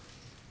 6.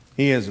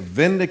 He is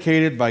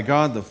vindicated by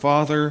God the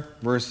Father,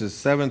 verses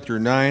 7 through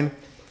 9.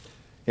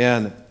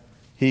 And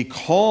he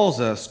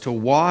calls us to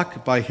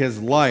walk by his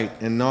light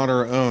and not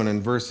our own,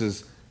 in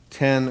verses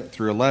 10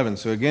 through 11.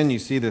 So again, you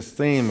see this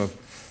theme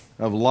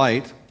of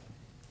light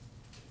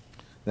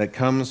that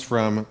comes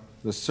from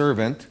the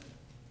servant.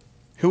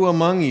 Who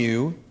among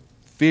you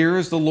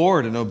fears the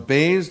Lord and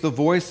obeys the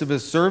voice of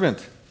his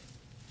servant?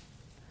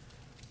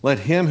 Let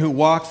him who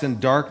walks in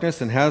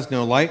darkness and has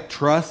no light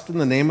trust in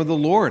the name of the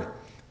Lord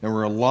and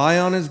rely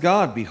on his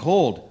God.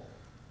 Behold,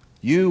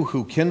 you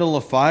who kindle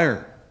a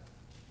fire,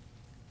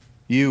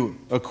 you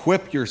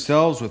equip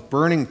yourselves with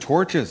burning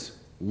torches.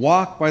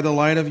 Walk by the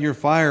light of your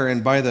fire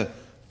and by the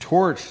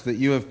torch that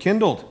you have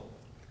kindled.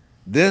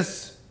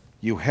 This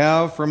you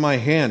have from my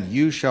hand.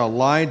 You shall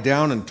lie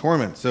down in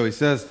torment. So he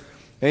says,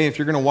 hey, if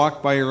you're going to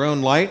walk by your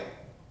own light,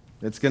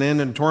 it's going to end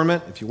in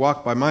torment. If you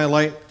walk by my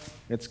light,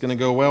 it's going to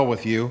go well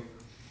with you.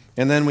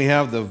 And then we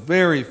have the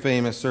very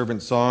famous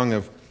servant song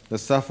of the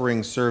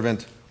suffering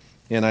servant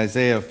in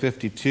Isaiah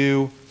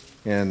 52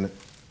 and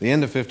the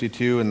end of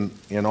 52 and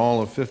in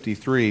all of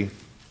 53.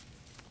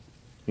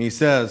 He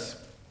says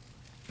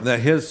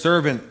that his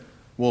servant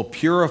will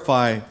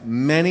purify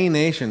many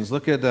nations.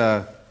 Look at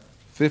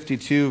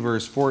 52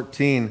 verse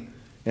 14.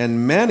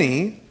 And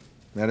many,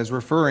 that is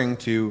referring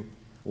to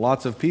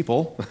lots of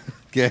people,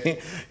 okay?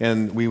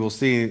 And we will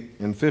see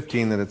in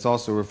 15 that it's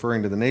also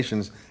referring to the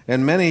nations.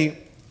 And many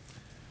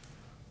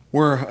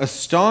were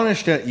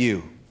astonished at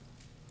you.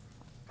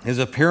 His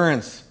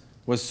appearance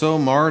was so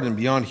marred and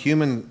beyond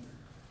human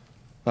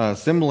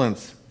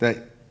semblance that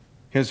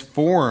his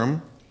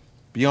form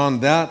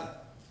beyond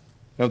that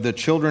of the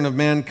children of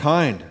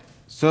mankind.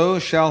 So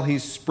shall he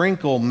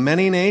sprinkle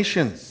many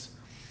nations.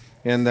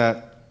 And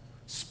that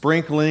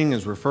sprinkling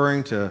is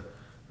referring to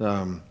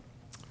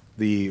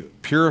the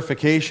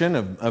purification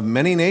of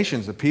many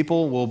nations. The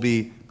people will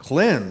be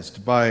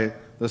cleansed by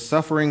the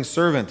suffering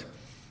servant.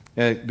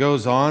 It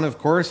goes on, of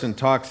course, and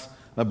talks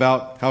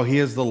about how he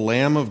is the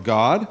Lamb of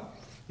God.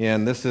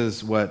 And this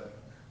is what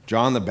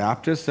John the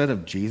Baptist said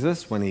of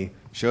Jesus when he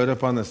showed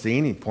up on the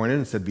scene. He pointed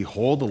and said,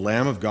 "Behold, the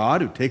Lamb of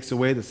God who takes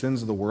away the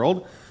sins of the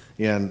world."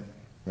 And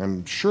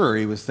I'm sure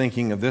he was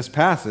thinking of this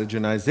passage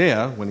in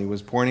Isaiah when he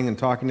was pointing and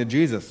talking to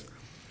Jesus.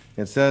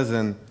 It says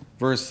in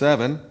verse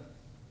 7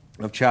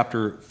 of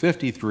chapter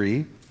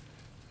 53,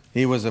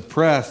 he was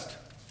oppressed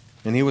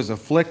and he was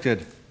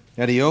afflicted,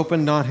 yet he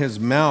opened not his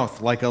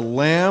mouth, like a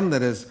lamb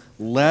that is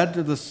led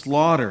to the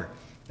slaughter,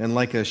 and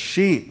like a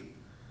sheep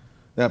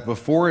that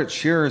before its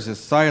shearers is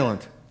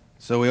silent.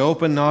 So he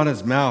opened not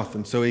his mouth,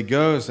 and so he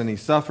goes and he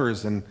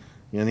suffers and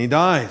he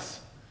dies.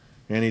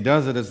 And he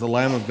does it as the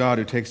Lamb of God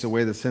who takes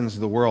away the sins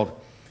of the world.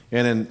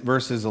 And in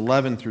verses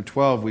 11 through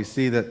 12, we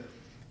see that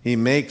he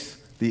makes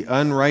the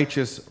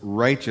unrighteous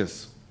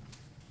righteous.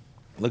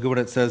 Look at what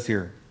it says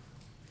here.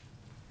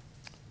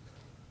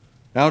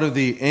 Out of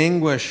the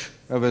anguish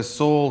of his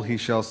soul he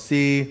shall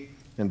see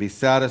and be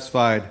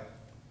satisfied.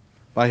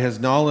 By his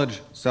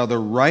knowledge shall the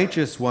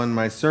righteous one,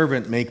 my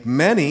servant, make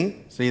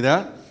many, see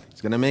that?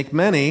 He's going to make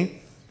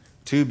many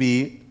to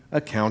be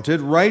accounted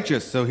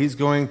righteous. So he's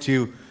going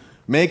to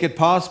make it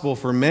possible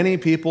for many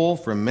people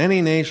from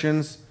many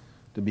nations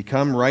to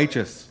become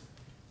righteous.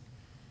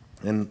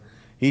 And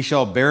he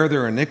shall bear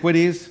their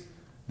iniquities.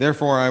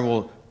 Therefore I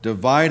will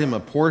divide him a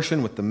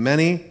portion with the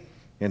many,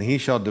 and he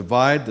shall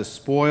divide the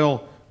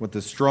spoil with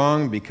the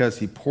strong, because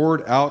he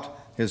poured out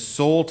his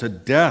soul to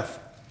death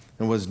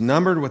and was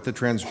numbered with the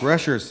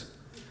transgressors.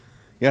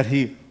 Yet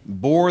he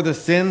bore the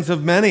sins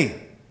of many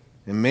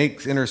and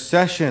makes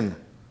intercession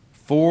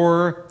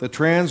for the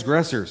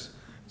transgressors.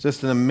 It's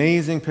just an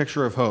amazing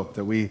picture of hope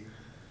that we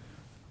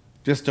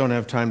just don't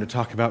have time to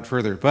talk about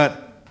further.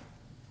 But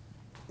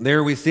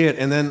there we see it.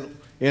 And then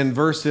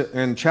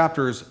in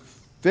chapters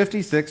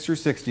 56 through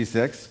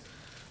 66,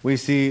 we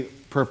see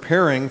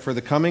preparing for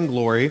the coming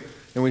glory,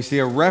 and we see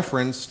a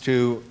reference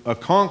to a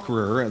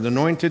conqueror, an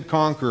anointed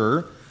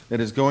conqueror that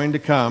is going to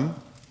come.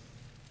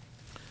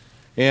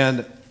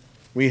 And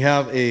we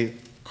have a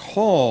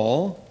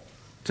call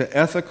to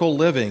ethical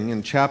living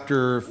in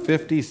chapter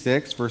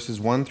 56, verses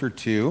 1 through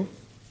 2.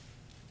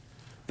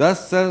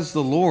 Thus says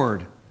the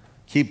Lord,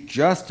 keep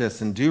justice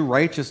and do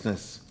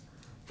righteousness,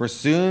 for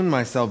soon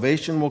my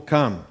salvation will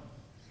come,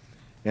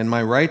 and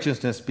my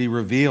righteousness be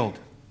revealed.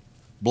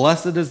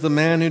 Blessed is the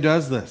man who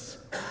does this,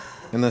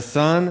 and the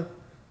Son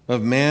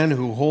of Man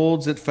who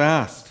holds it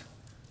fast,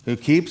 who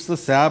keeps the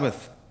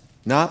Sabbath,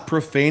 not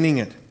profaning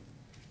it,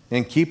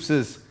 and keeps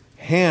his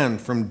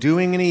hand from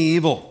doing any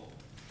evil.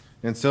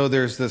 And so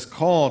there's this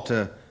call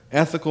to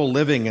ethical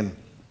living,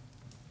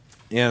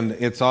 and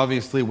it's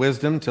obviously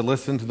wisdom to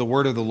listen to the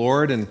word of the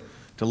Lord and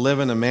to live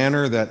in a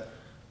manner that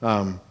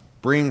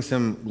brings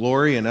him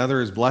glory and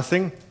others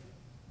blessing.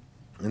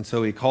 And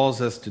so he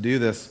calls us to do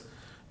this.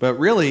 But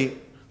really,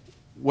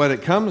 what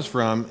it comes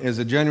from is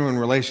a genuine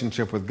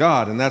relationship with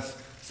God, and that's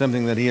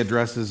something that he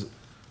addresses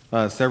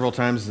several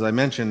times, as I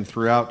mentioned,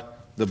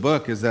 throughout the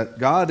book, is that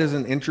God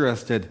isn't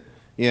interested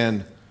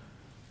in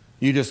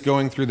you just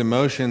going through the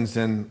motions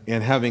and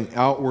having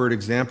outward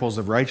examples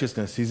of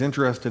righteousness. He's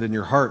interested in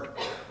your heart.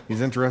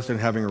 He's interested in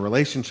having a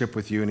relationship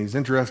with you, and he's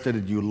interested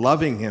in you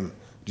loving him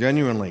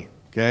genuinely,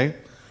 okay?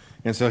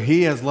 And so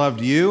he has loved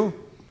you,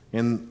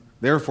 and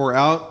therefore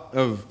out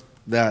of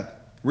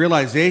that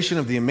realization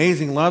of the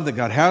amazing love that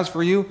God has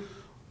for you,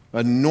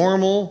 a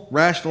normal,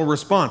 rational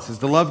response is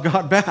to love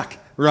God back,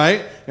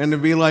 right? And to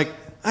be like,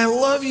 I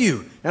love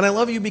you, and I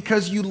love you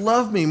because you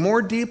love me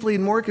more deeply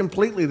and more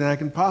completely than I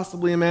can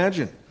possibly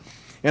imagine.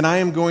 And I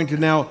am going to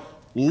now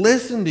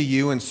listen to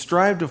you and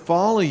strive to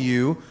follow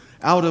you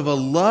out of a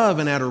love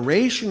and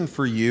adoration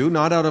for you,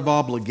 not out of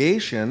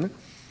obligation.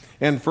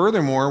 And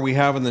furthermore, we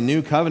have in the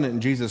new covenant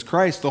in Jesus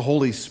Christ the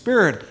Holy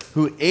Spirit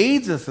who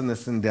aids us in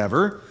this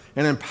endeavor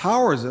and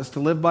empowers us to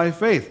live by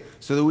faith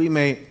so that we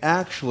may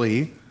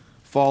actually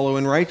follow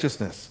in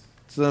righteousness.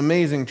 It's an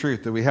amazing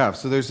truth that we have.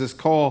 So there's this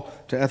call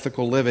to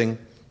ethical living.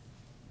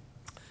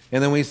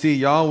 And then we see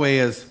Yahweh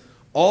is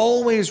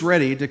always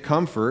ready to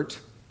comfort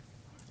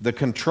the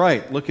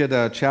contrite. Look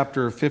at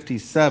chapter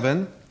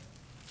 57,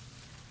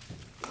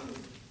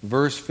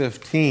 verse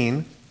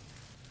 15.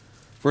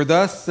 For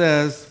thus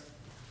says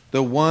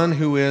the one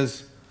who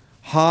is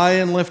high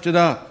and lifted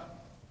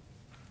up,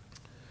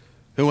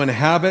 who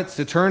inhabits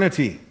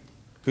eternity,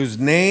 whose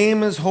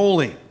name is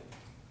holy.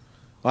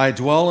 I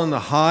dwell in the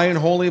high and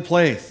holy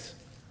place,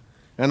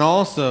 and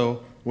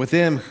also with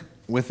him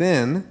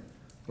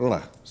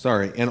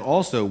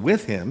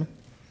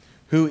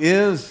who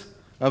is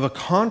of a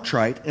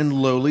contrite and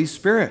lowly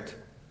spirit,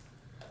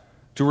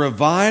 to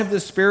revive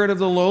the spirit of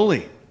the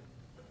lowly,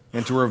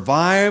 and to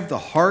revive the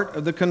heart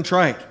of the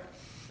contrite.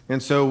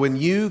 And so when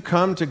you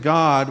come to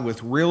God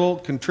with real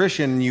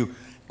contrition, and you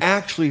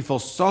actually feel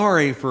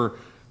sorry for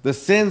the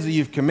sins that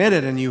you've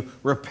committed, and you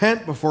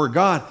repent before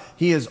God,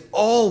 he is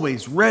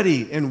always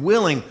ready and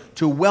willing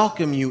to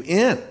welcome you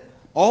in.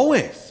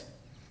 Always.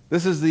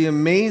 This is the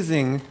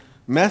amazing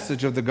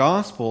message of the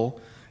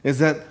gospel, is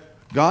that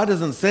God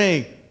doesn't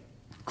say,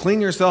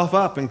 clean yourself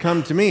up and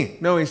come to me.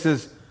 No, he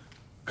says,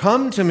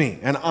 come to me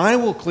and I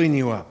will clean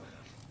you up.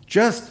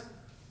 Just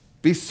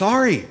be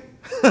sorry,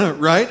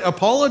 right?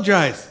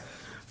 Apologize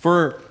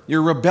for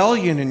your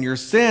rebellion and your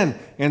sin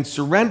and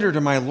surrender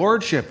to my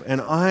lordship,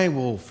 and I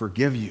will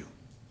forgive you.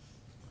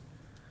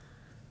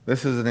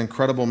 This is an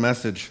incredible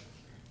message.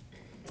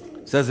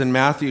 It says in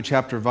Matthew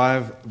chapter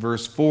 5,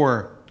 verse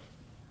 4,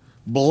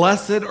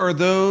 blessed are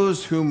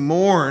those who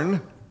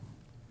mourn,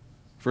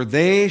 for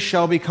they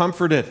shall be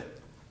comforted.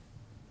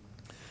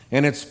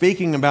 And it's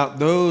speaking about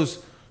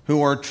those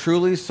who are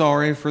truly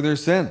sorry for their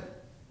sin.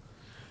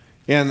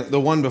 And the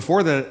one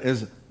before that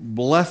is,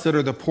 blessed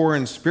are the poor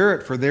in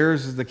spirit, for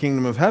theirs is the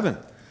kingdom of heaven.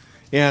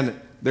 And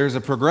there's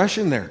a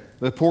progression there.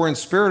 The poor in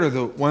spirit are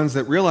the ones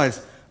that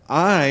realize,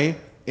 I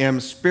am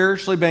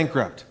spiritually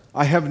bankrupt.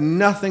 I have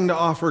nothing to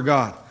offer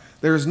God.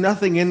 There is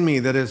nothing in me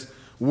that is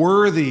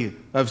worthy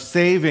of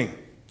saving.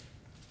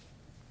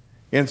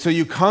 And so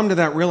you come to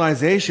that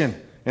realization,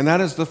 And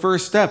that is the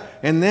first step.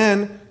 And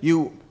then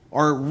you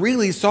are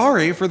really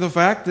sorry for the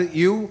fact that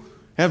you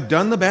have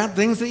done the bad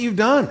things that you've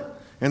done.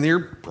 And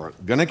you're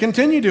going to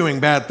continue doing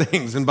bad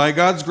things. And by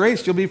God's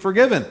grace, you'll be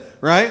forgiven,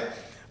 right?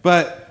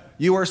 But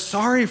you are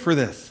sorry for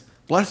this.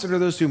 Blessed are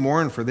those who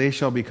mourn, for they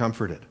shall be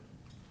comforted.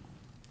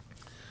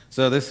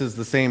 So this is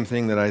the same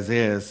thing that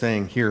Isaiah is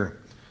saying here.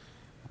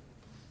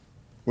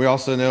 We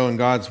also know in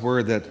God's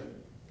word that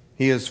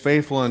he is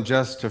faithful and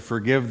just to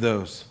forgive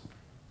those,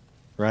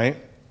 right?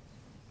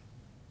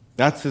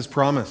 That's his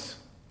promise,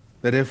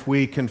 that if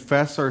we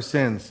confess our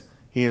sins,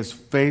 he is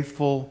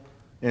faithful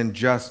and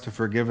just to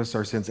forgive us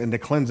our sins and to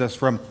cleanse us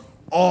from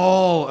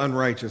all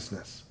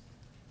unrighteousness.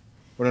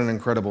 What an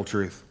incredible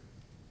truth.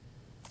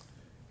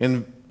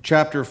 In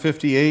chapter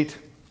 58,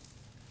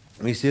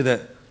 we see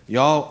that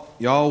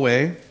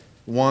Yahweh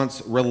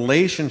wants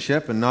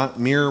relationship and not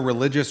mere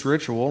religious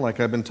ritual, like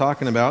I've been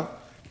talking about.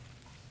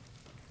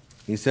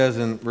 He says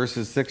in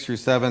verses 6 through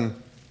 7,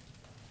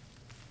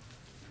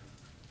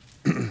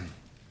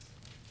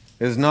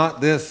 is not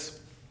this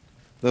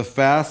the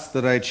fast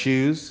that I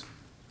choose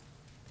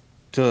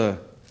to,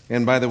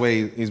 and by the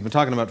way, he's been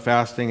talking about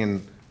fasting,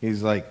 and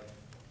he's like,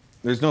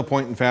 there's no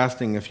point in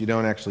fasting if you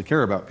don't actually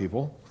care about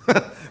people.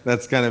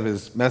 That's kind of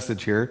his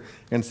message here.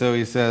 And so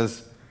he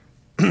says,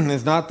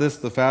 is not this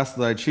the fast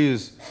that I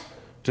choose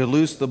to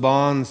loose the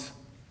bonds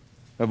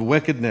of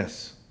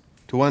wickedness,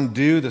 to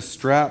undo the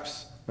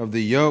straps of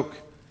the yoke,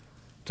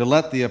 to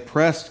let the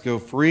oppressed go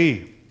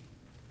free,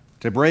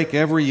 to break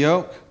every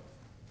yoke?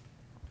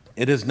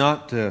 Is it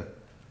not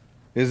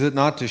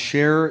to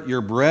share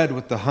your bread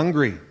with the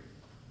hungry,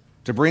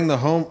 to bring the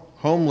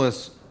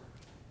homeless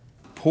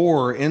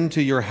poor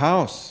into your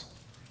house?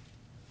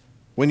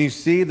 When you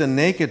see the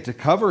naked, to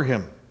cover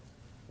him,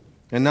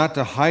 and not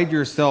to hide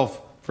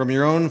yourself from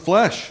your own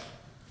flesh.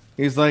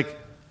 He's like,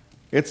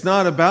 it's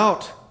not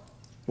about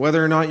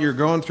whether or not you're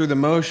going through the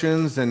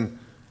motions and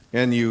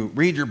you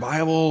read your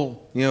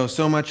Bible,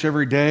 so much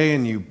every day,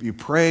 and you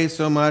pray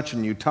so much,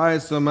 and you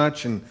tithe so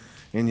much, and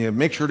you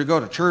make sure to go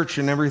to church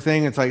and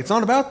everything. It's like, it's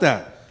not about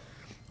that.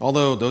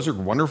 Although those are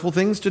wonderful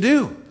things to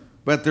do,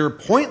 but they're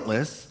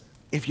pointless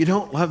if you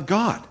don't love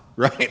God,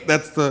 right?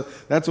 That's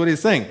what he's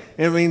saying.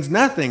 It means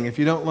nothing if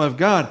you don't love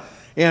God.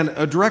 And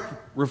a direct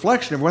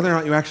reflection of whether or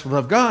not you actually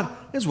love God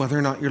is whether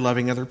or not you're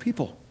loving other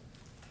people,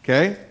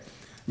 okay?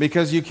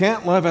 Because you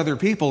can't love other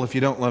people if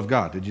you don't love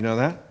God. Did you know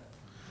that?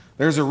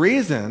 There's a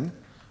reason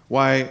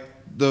why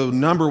the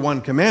number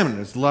one commandment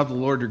is to love the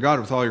Lord your God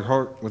with all your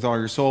heart, with all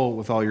your soul,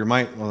 with all your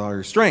might, with all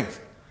your strength.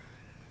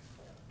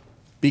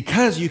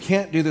 Because you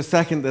can't do the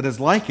second that is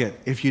like it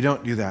if you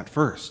don't do that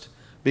first.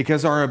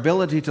 Because our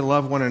ability to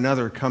love one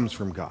another comes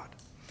from God.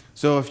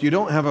 So if you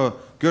don't have a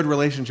good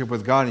relationship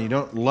with God and you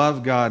don't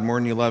love God more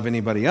than you love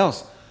anybody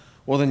else,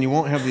 well, then you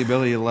won't have the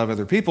ability to love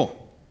other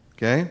people.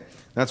 Okay?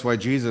 That's why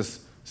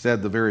Jesus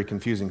said the very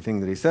confusing thing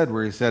that he said,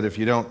 where he said, if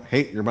you don't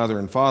hate your mother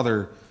and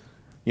father,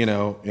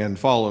 and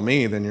follow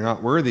me, then you're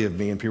not worthy of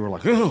me. And people are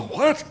like, oh,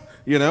 what?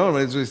 And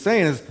what he's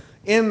saying is,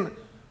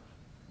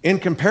 in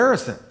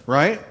comparison,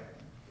 right?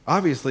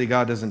 Obviously,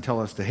 God doesn't tell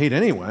us to hate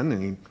anyone,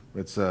 and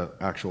it's an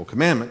actual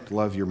commandment to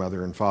love your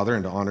mother and father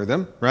and to honor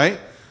them, right?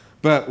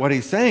 But what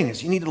he's saying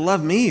is you need to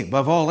love me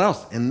above all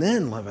else and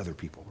then love other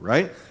people,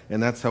 right?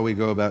 And that's how we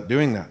go about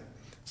doing that.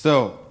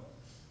 So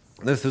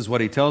this is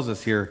what he tells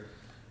us here.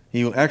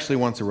 He actually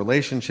wants a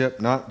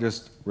relationship, not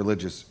just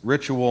religious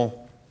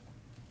ritual.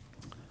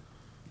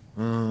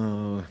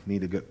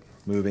 Need to get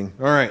moving.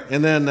 All right,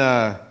 and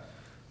then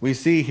we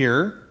see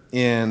here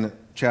in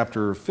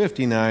chapter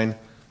 59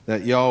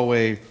 that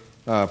Yahweh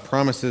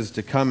promises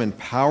to come in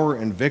power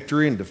and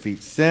victory and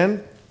defeat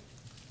sin.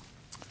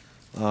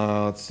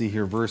 Let's see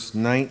here, verse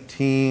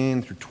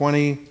 19 through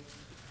 20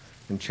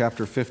 in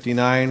chapter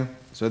 59.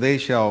 So they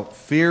shall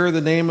fear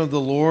the name of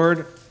the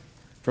Lord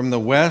from the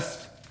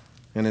west,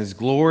 and his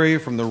glory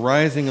from the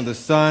rising of the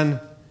sun.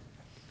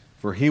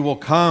 For he will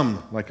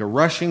come like a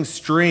rushing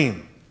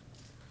stream,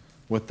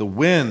 with the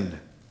wind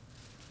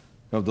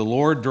of the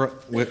Lord,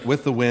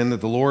 with the wind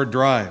that the Lord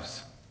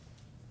drives.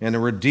 And a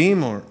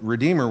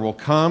Redeemer will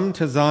come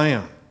to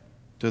Zion,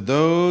 to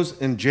those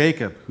in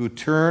Jacob who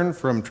turn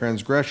from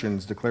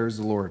transgressions, declares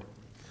the Lord.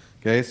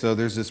 Okay, so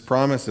there's this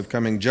promise of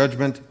coming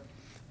judgment.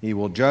 He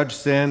will judge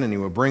sin, and he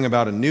will bring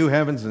about a new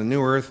heavens and a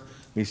new earth.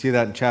 We see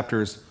that in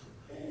chapters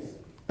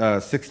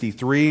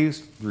 63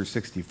 through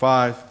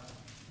 65.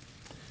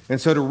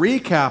 And so to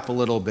recap a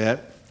little bit,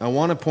 I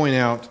want to point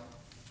out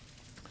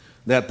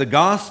that the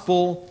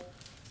gospel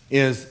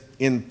is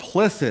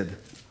implicit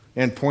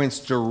and points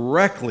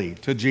directly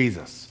to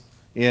Jesus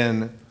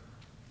in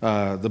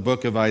the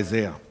book of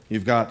Isaiah.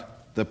 You've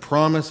got the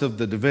promise of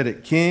the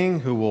Davidic king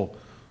who will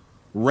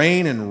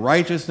reign in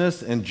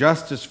righteousness and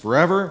justice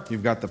forever.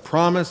 You've got the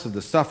promise of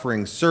the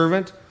suffering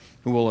servant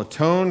who will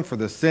atone for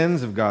the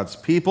sins of God's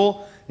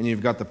people. And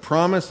you've got the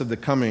promise of the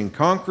coming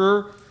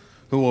conqueror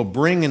who will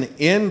bring an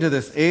end to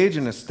this age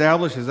and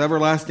establish his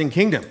everlasting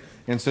kingdom.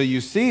 And so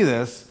you see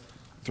this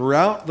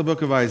throughout the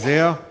book of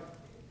Isaiah,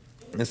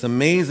 this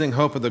amazing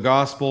hope of the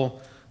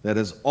gospel that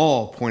is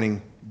all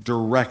pointing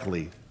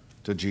directly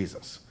to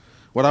Jesus.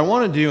 What I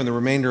want to do in the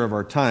remainder of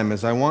our time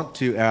is I want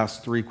to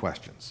ask 3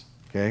 questions,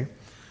 okay?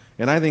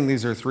 And I think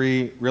these are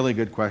 3 really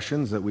good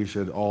questions that we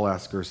should all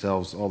ask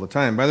ourselves all the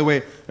time. By the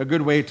way, a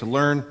good way to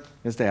learn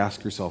is to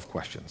ask yourself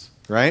questions,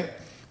 right?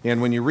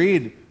 And when you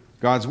read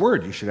God's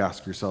Word, you should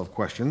ask yourself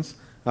questions.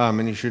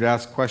 And you should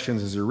ask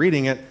questions as you're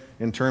reading it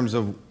in terms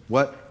of,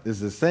 what is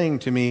this saying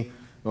to me?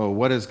 Oh,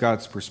 what is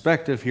God's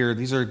perspective here?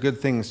 These are good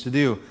things to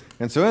do.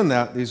 And so in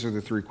that, these are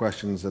the 3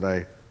 questions that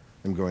I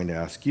am going to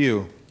ask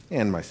you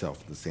and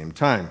myself at the same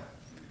time.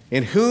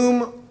 In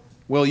whom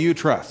will you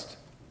trust?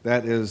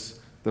 That is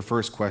the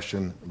first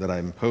question that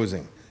I'm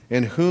posing.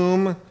 In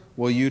whom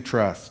will you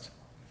trust?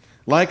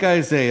 Like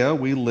Isaiah,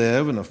 we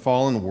live in a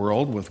fallen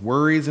world with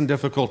worries and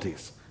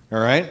difficulties, all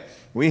right?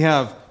 We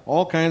have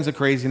all kinds of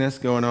craziness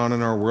going on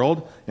in our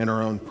world, in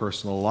our own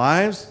personal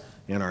lives,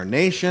 in our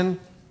nation,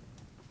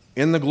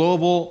 in the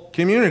global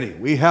community.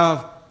 We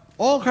have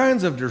all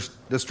kinds of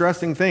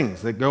distressing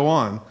things that go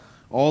on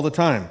all the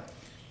time.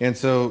 And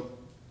so,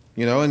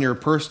 in your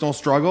personal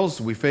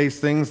struggles, we face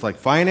things like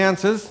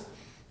finances,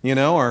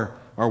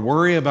 our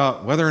worry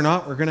about whether or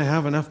not we're going to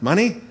have enough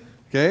money.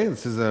 Okay,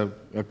 this is a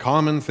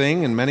common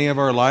thing in many of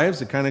our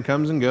lives. It kind of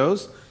comes and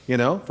goes,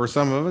 for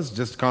some of us,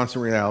 just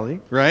constant reality,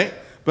 right?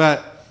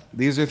 But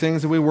these are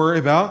things that we worry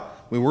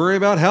about. We worry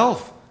about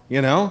health,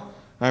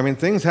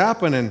 things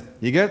happen and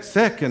you get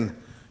sick and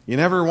you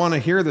never want to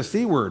hear the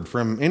C word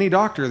from any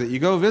doctor that you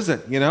go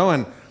visit,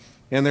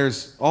 and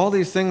there's all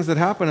these things that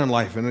happen in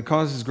life, and it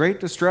causes great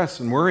distress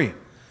and worry.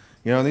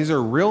 These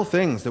are real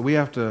things that we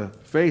have to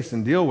face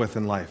and deal with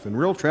in life, and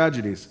real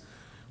tragedies,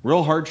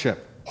 real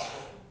hardship.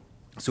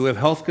 So we have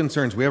health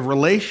concerns. We have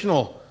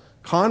relational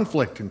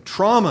conflict and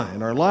trauma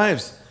in our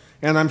lives.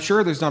 And I'm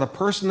sure there's not a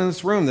person in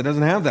this room that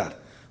doesn't have that.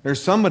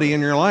 There's somebody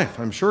in your life,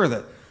 I'm sure,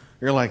 that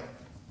you're like,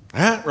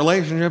 that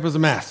relationship is a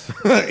mess.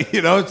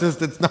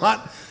 It's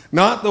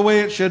not the way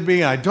it should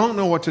be. I don't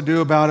know what to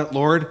do about it,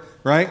 Lord,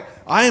 right?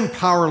 I am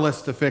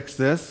powerless to fix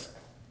this,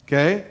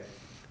 okay?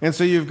 And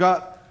so you've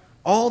got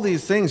all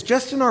these things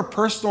just in our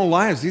personal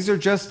lives. These are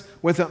just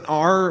within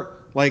our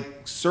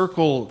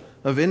circle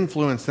of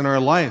influence in our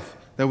life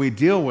that we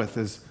deal with,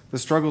 is the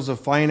struggles of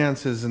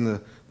finances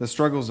and the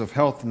struggles of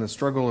health and the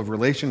struggle of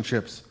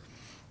relationships.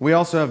 We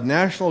also have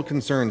national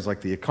concerns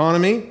like the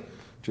economy,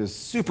 which is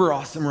super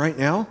awesome right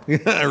now,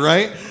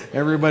 right?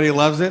 Everybody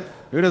loves it.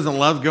 Who doesn't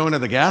love going to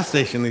the gas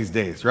station these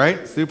days,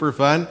 right? Super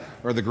fun.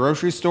 Or the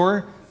grocery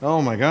store.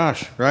 Oh my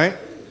gosh, right?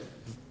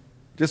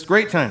 Just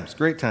great times,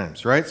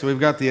 right? So we've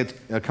got the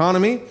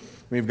economy,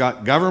 we've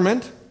got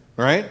government,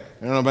 right?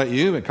 I don't know about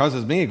you, it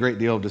causes me a great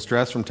deal of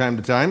distress from time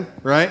to time,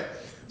 right?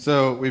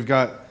 So we've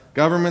got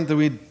government that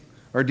we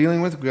are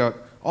dealing with. We've got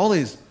all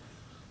these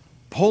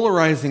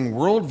polarizing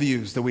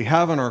worldviews that we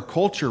have in our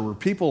culture where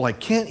people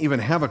can't even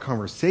have a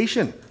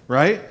conversation,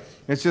 right?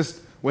 It's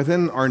just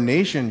within our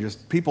nation,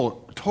 just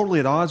people totally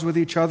at odds with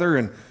each other,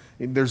 and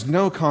there's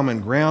no common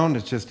ground.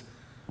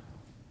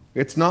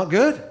 It's not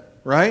good,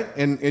 right?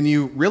 And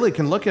you really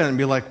can look at it and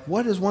be like,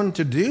 what is one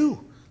to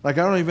do? I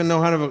don't even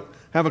know how to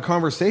have a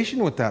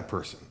conversation with that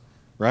person,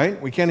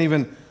 right? We can't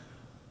even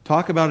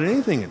talk about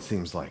anything, it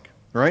seems like,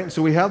 right? And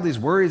so we have these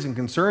worries and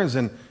concerns,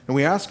 and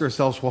we ask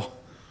ourselves, well,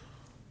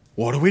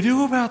 what do we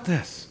do about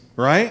this,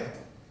 right?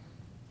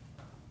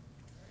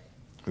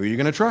 Who are you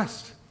going to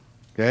trust?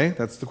 Okay,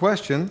 that's the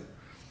question.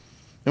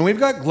 And we've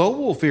got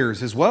global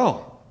fears as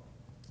well.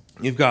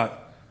 You've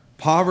got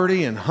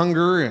poverty and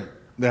hunger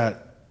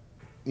that,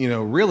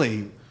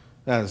 really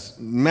has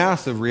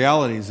massive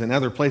realities in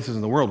other places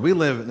in the world. We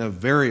live in a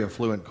very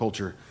affluent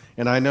culture.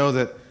 And I know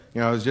that,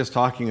 I was just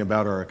talking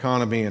about our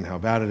economy and how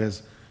bad it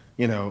is.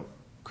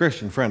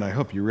 Christian friend, I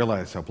hope you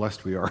realize how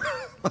blessed we are.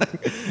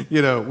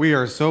 We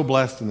are so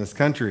blessed in this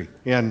country.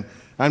 And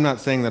I'm not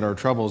saying that our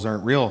troubles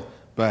aren't real,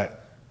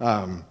 but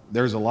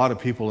there's a lot of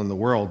people in the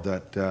world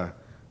that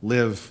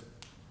live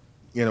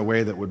in a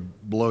way that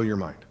would blow your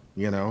mind,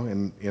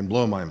 and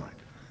blow my mind.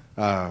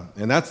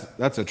 And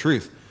that's a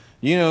truth.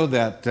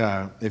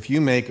 That if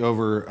you make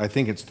over, I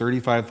think it's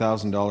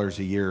 $35,000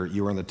 a year,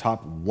 you are in the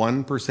top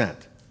 1%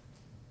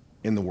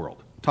 in the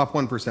world. Top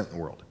 1% in the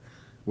world,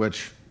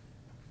 which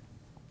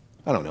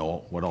I don't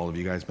know what all of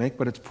you guys make,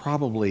 but it's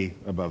probably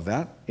above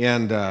that.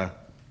 And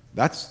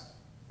that's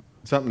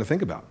something to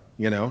think about,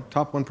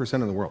 top 1%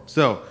 in the world.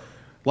 So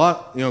a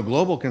lot,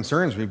 global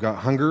concerns. We've got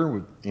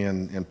hunger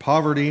and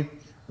poverty,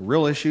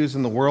 real issues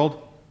in the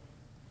world,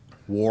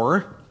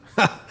 war,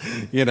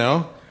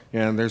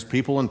 and there's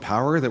people in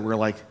power that we're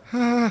like,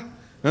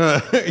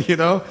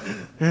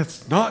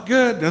 it's not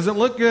good, doesn't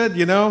look good,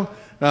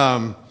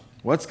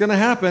 what's going to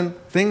happen?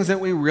 Things that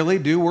we really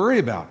do worry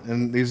about.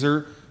 And these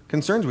are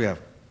concerns we have.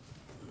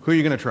 Who are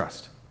you going to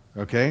trust?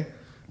 Okay?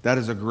 That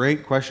is a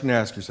great question to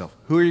ask yourself.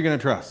 Who are you going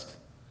to trust?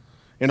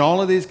 In all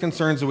of these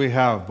concerns that we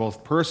have,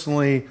 both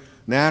personally,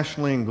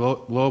 nationally, and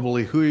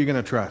globally, who are you going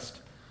to trust?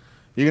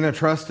 You're going to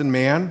trust in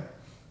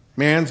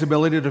man's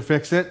ability to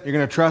fix it. You're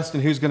going to trust in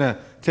who's going to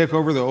take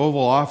over the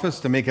Oval Office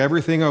to make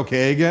everything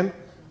okay again.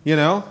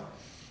 You're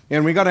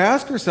And we got to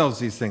ask ourselves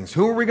these things.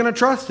 Who are we going to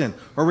trust in?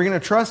 Are we going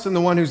to trust in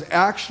the one who's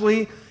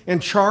actually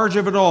in charge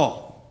of it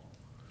all?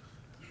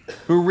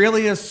 Who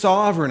really is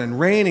sovereign and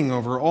reigning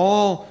over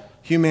all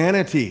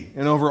humanity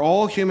and over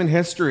all human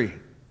history?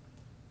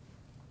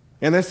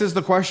 And this is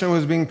the question that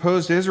was being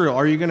posed to Israel.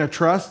 Are you going to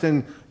trust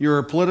in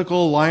your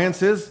political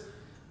alliances?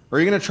 Or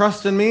are you going to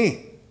trust in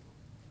me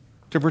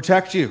to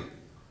protect you?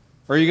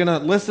 Are you going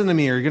to listen to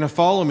me? Are you going to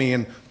follow me?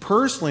 And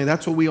personally,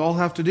 that's what we all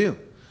have to do.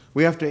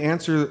 We have to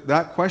answer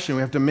that question.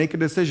 We have to make a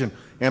decision.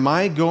 Am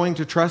I going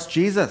to trust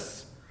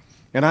Jesus?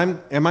 And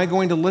am I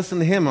going to listen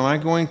to him? Am I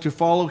going to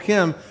follow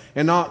him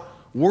and not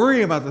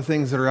worry about the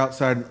things that are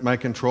outside my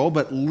control,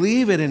 but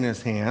leave it in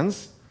his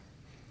hands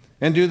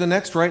and do the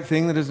next right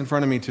thing that is in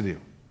front of me to do?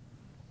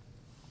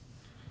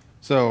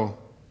 So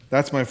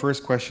that's my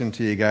first question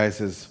to you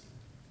guys is,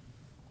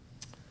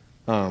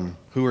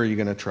 who are you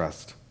going to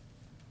trust?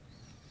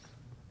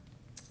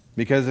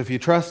 Because if you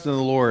trust in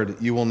the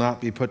Lord, you will not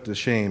be put to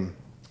shame.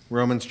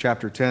 Romans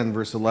chapter 10,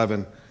 verse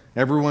 11,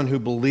 everyone who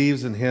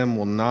believes in him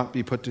will not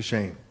be put to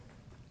shame.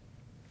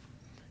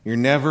 You're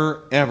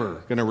never,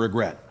 ever going to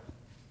regret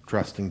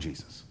trusting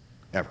Jesus.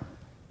 Ever.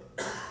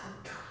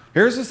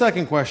 Here's the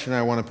second question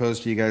I want to pose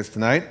to you guys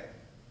tonight.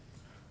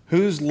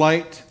 Whose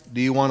light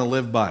do you want to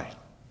live by?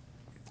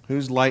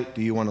 Whose light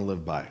do you want to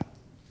live by?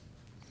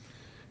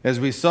 As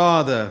we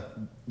saw,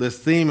 this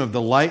theme of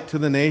the light to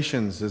the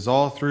nations is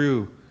all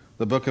through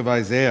the book of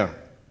Isaiah.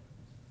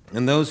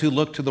 And those who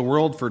look to the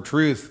world for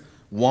truth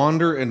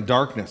wander in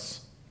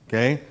darkness.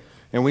 Okay?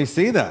 And we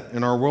see that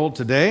in our world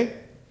today.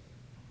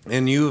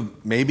 And you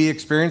maybe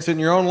experienced it in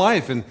your own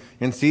life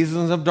in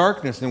seasons of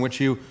darkness in which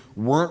you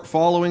weren't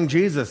following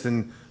Jesus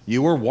and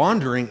you were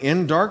wandering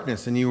in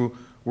darkness and you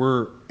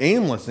were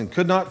aimless and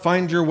could not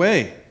find your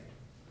way.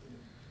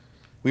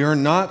 We are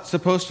not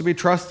supposed to be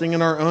trusting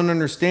in our own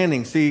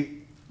understanding.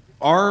 See,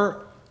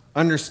 our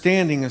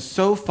understanding is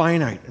so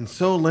finite and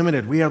so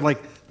limited. We have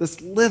like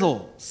this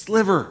little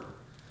sliver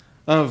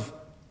of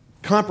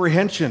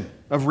comprehension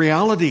of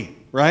reality,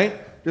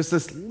 right? Just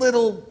this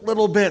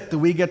little bit that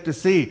we get to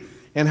see.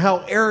 And how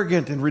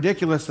arrogant and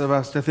ridiculous of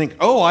us to think,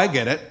 oh, I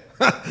get it.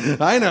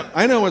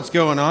 I know what's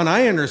going on.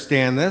 I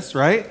understand this,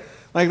 right?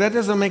 Like that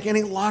doesn't make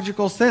any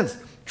logical sense.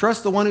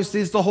 Trust the one who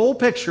sees the whole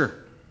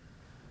picture.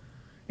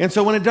 And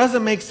so when it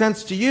doesn't make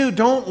sense to you,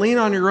 don't lean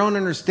on your own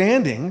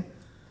understanding.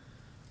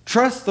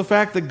 Trust the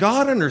fact that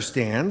God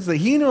understands, that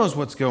he knows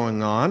what's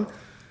going on.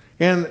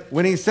 And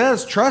when he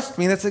says, trust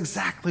me, that's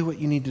exactly what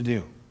you need to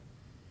do,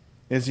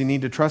 is you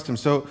need to trust him.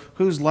 So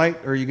whose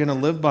light are you going to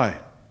live by?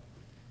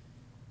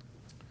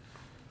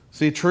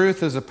 See,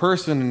 truth is a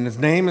person, and his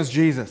name is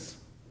Jesus.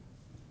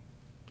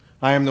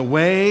 I am the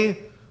way,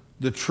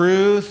 the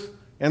truth,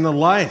 and the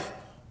life.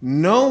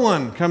 No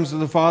one comes to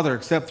the Father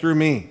except through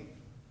me.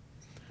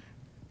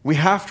 We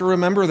have to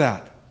remember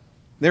that.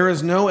 There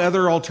is no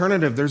other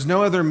alternative. There's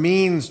no other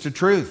means to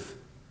truth.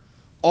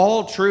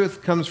 All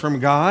truth comes from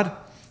God,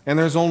 and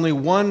there's only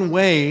one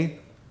way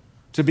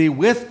to be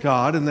with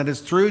God, and that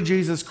is through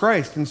Jesus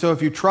Christ. And so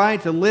if you try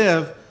to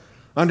live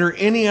under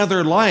any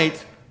other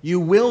light, you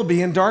will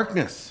be in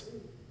darkness.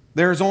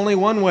 There's only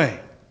one way,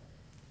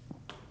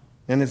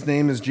 and his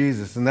name is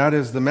Jesus. And that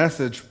is the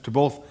message to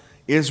both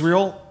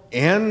Israel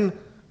and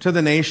to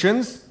the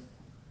nations.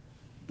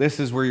 This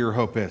is where your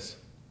hope is.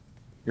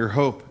 Your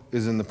hope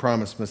is in the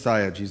promised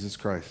Messiah, Jesus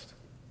Christ.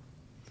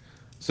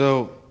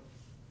 So,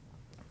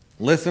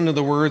 listen to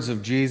the words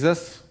of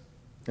Jesus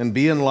and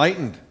be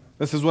enlightened.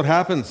 This is what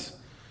happens.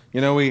 You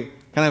know, we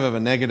kind of have a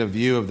negative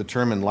view of the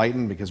term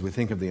enlightened because we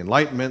think of the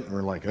Enlightenment and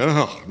we're like,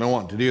 oh, I don't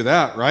want to do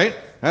that, right?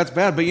 That's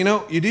bad. But you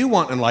know, you do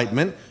want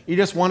enlightenment. You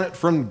just want it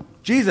from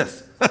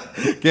Jesus,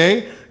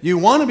 okay? You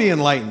want to be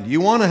enlightened.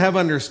 You want to have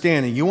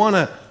understanding. You want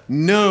to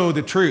know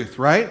the truth,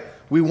 right?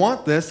 We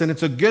want this, and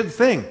it's a good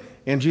thing.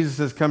 And Jesus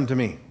says, come to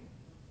me,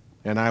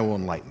 and I will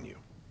enlighten you.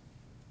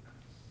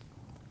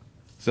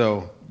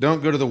 So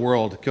don't go to the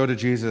world. Go to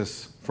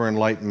Jesus for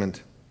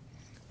enlightenment,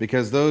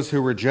 because those who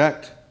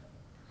reject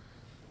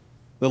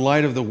the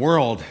light of the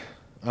world,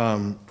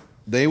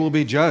 they will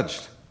be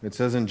judged. It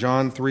says in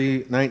John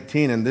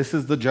 3:19, and this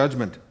is the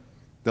judgment.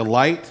 The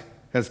light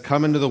has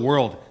come into the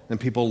world, and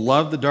people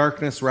love the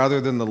darkness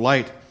rather than the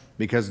light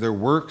because their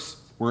works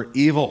were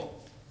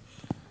evil.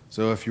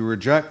 So if you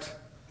reject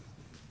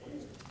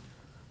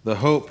the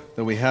hope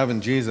that we have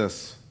in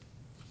Jesus,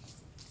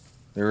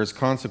 there is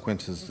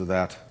consequences to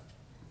that.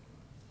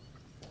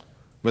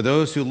 But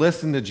those who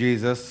listen to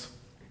Jesus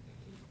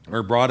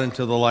are brought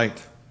into the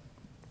light.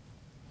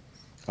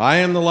 I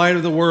am the light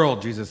of the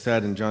world, Jesus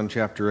said in John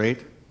chapter 8.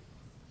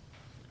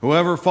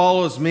 Whoever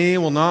follows me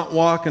will not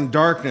walk in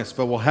darkness,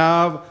 but will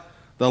have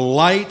the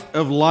light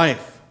of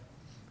life.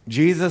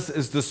 Jesus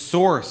is the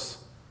source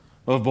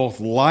of both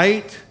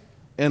light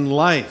and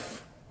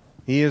life.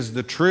 He is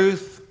the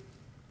truth,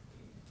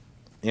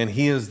 and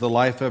he is the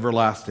life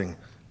everlasting,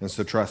 and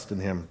so trust in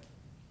him.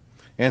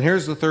 And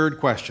here's the third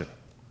question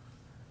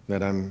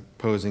that I'm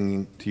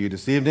posing to you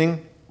this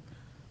evening.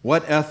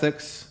 What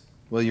ethics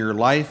will your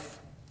life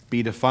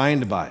be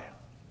defined by?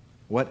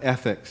 What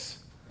ethics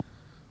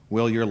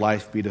will your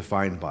life be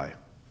defined by?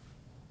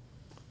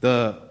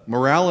 The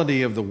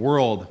morality of the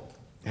world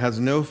has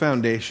no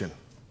foundation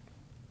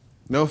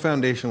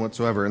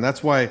whatsoever. And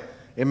that's why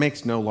it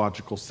makes no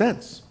logical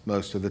sense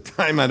most of the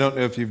time. I don't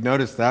know if you've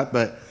noticed that,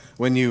 but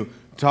when you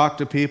talk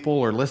to people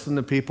or listen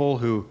to people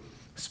who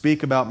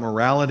speak about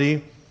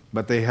morality,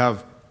 but they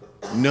have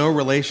no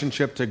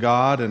relationship to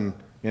God and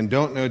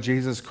don't know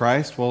Jesus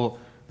Christ, well,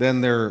 then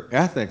their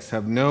ethics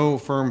have no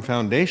firm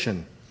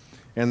foundation.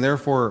 And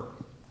therefore,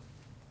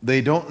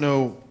 they don't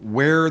know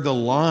where the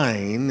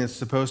line is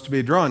supposed to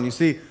be drawn. You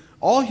see,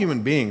 all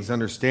human beings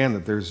understand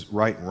that there's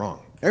right and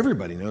wrong.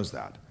 Everybody knows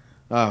that.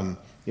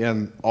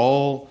 And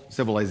all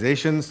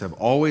civilizations have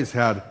always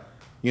had,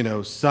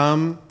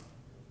 some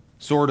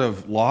sort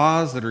of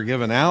laws that are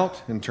given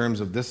out in terms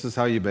of this is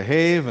how you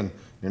behave, and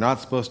you're not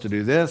supposed to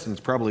do this, and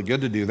it's probably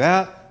good to do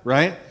that,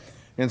 right?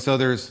 And so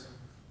there's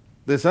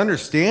this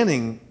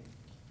understanding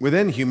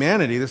within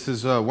humanity. This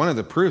is one of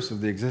the proofs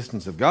of the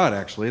existence of God,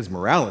 actually, is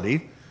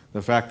morality.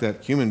 The fact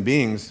that human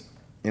beings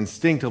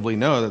instinctively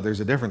know that there's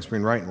a difference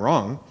between right and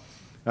wrong.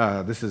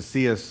 This is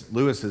C.S.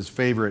 Lewis's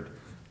favorite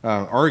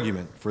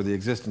argument for the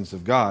existence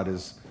of God,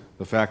 is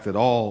the fact that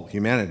all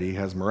humanity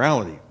has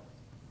morality.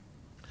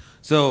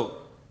 So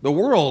the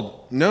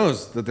world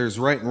knows that there's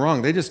right and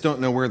wrong. They just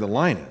don't know where the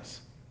line is,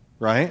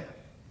 right?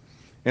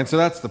 And so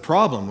that's the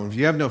problem. If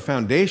you have no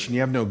foundation, you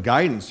have no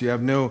guidance, you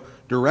have no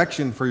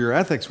direction for your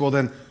ethics, well,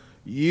 then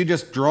you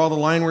just draw the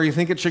line where you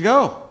think it should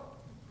go.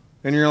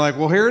 And you're like,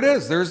 well, here it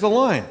is. There's the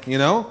line,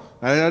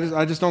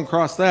 I just don't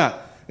cross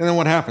that. And then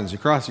what happens? You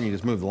cross it and you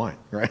just move the line,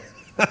 right?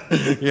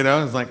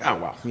 It's like,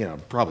 oh, well,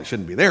 probably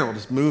shouldn't be there. We'll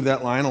just move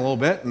that line a little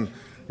bit and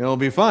it'll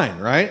be fine,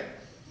 right?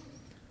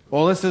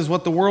 Well, this is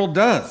what the world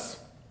does.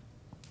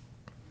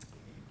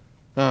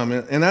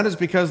 And that is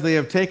because they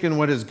have taken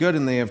what is good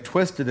and they have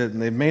twisted it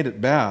and they've made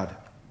it bad.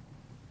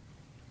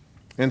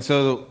 And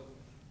so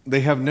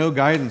they have no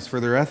guidance for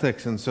their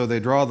ethics, and so they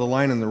draw the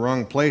line in the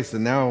wrong place,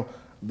 and now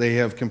they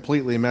have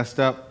completely messed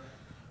up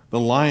the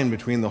line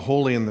between the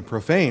holy and the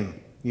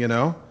profane,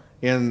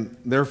 and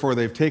therefore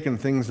they've taken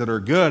things that are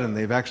good and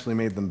they've actually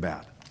made them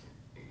bad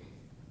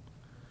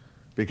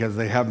because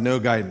they have no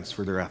guidance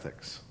for their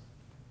ethics.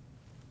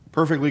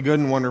 Perfectly good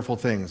and wonderful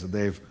things that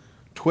they've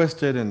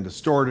twisted and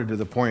distorted to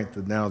the point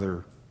that now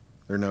they're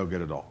no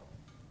good at all.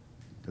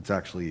 It's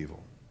actually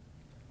evil.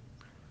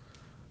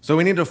 So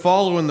we need to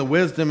follow in the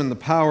wisdom and the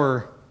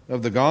power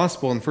of the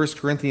gospel. In 1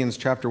 Corinthians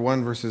chapter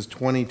 1, verses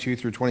 22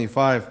 through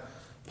 25,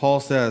 Paul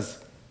says,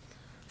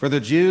 "For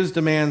the Jews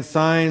demand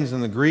signs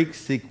and the Greeks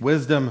seek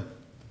wisdom,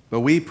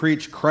 but we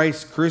preach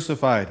Christ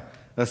crucified,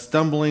 a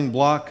stumbling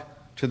block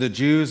to the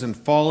Jews and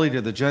folly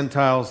to the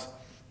Gentiles,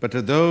 but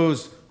to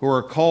those who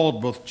are called,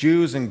 both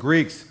Jews and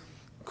Greeks,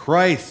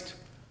 Christ,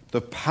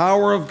 the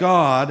power of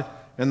God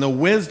and the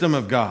wisdom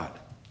of God.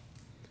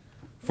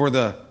 For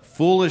the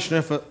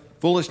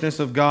foolishness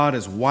of God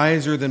is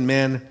wiser than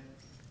men,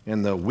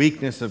 and the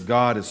weakness of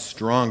God is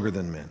stronger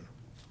than men."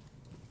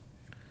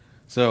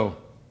 So,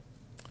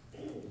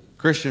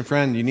 Christian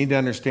friend, you need to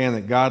understand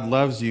that God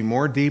loves you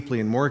more deeply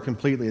and more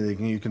completely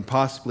than you can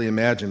possibly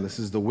imagine. This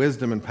is the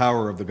wisdom and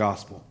power of the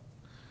gospel.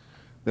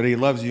 That he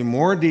loves you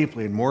more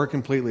deeply and more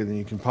completely than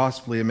you can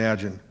possibly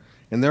imagine.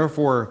 And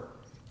therefore,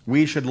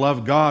 we should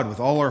love God with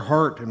all our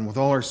heart and with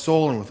all our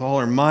soul and with all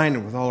our mind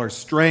and with all our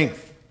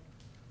strength.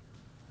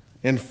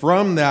 And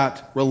from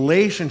that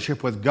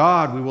relationship with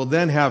God, we will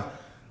then have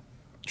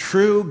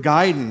true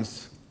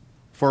guidance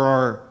for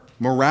our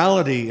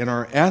morality and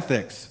our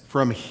ethics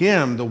from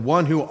him, the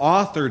one who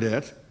authored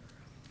it.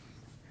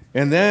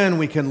 And then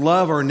we can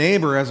love our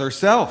neighbor as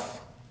ourselves.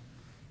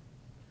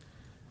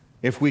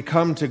 If we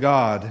come to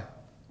God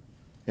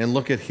and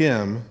look at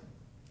him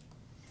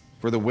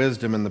for the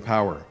wisdom and the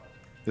power.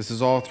 This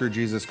is all through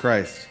Jesus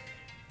Christ.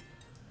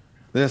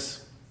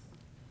 This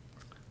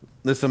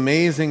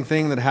amazing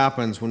thing that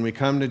happens when we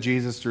come to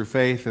Jesus through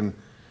faith and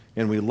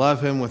we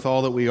love him with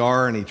all that we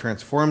are, and he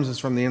transforms us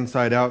from the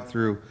inside out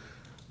through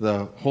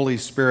the Holy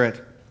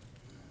Spirit.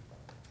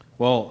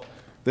 Well,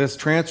 this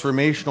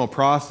transformational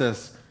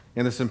process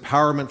and this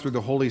empowerment through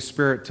the Holy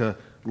Spirit to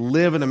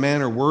live in a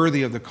manner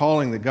worthy of the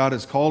calling that God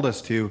has called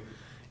us to,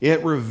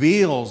 it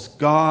reveals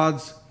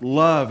God's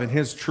love and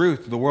his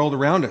truth to the world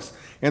around us.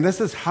 And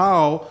this is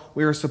how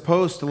we are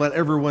supposed to let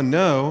everyone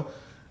know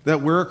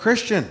that we're a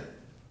Christian.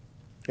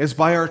 It's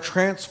by our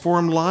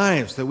transformed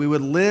lives, that we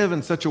would live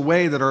in such a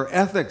way that our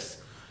ethics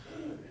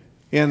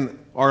and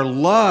our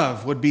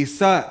love would be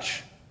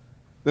such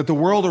that the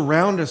world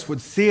around us would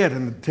see it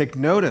and take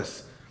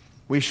notice.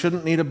 We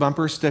shouldn't need a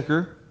bumper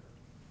sticker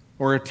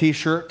or a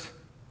t-shirt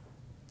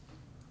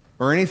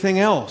or anything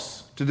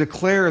else to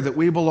declare that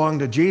we belong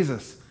to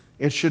Jesus.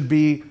 It should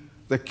be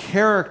the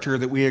character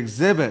that we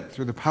exhibit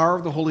through the power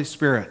of the Holy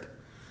Spirit.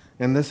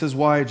 And this is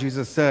why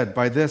Jesus said,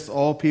 "By this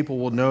all people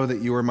will know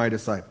that you are my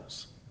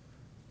disciples,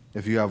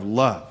 if you have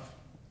love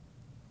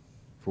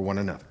for one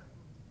another."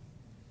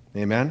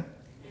 Amen?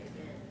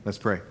 Let's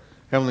pray.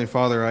 Heavenly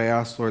Father, I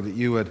ask, Lord, that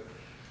you would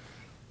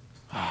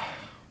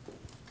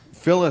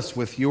fill us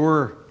with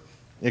your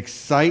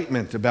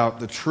excitement about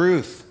the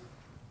truth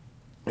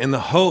and the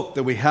hope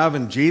that we have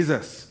in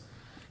Jesus.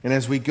 And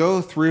as we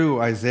go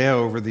through Isaiah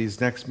over these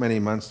next many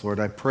months, Lord,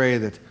 I pray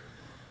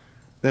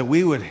that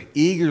we would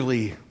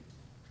eagerly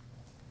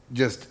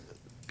just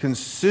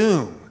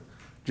consume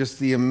just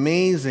the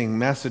amazing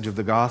message of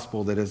the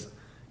gospel that is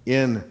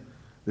in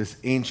this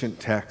ancient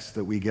text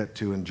that we get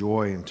to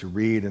enjoy and to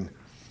read,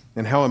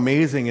 and how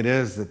amazing it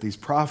is that these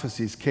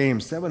prophecies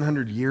came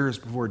 700 years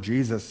before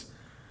Jesus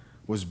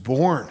was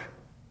born.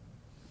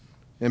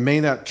 And may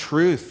that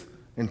truth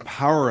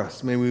empower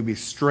us. May we be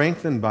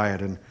strengthened by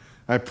it. And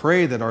I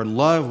pray that our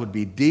love would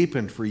be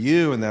deepened for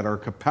you, and that our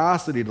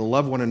capacity to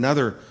love one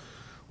another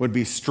would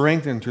be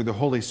strengthened through the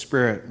Holy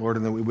Spirit, Lord,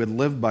 and that we would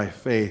live by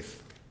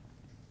faith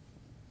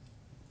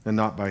and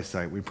not by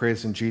sight. We pray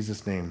this in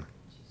Jesus' name.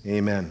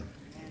 Amen.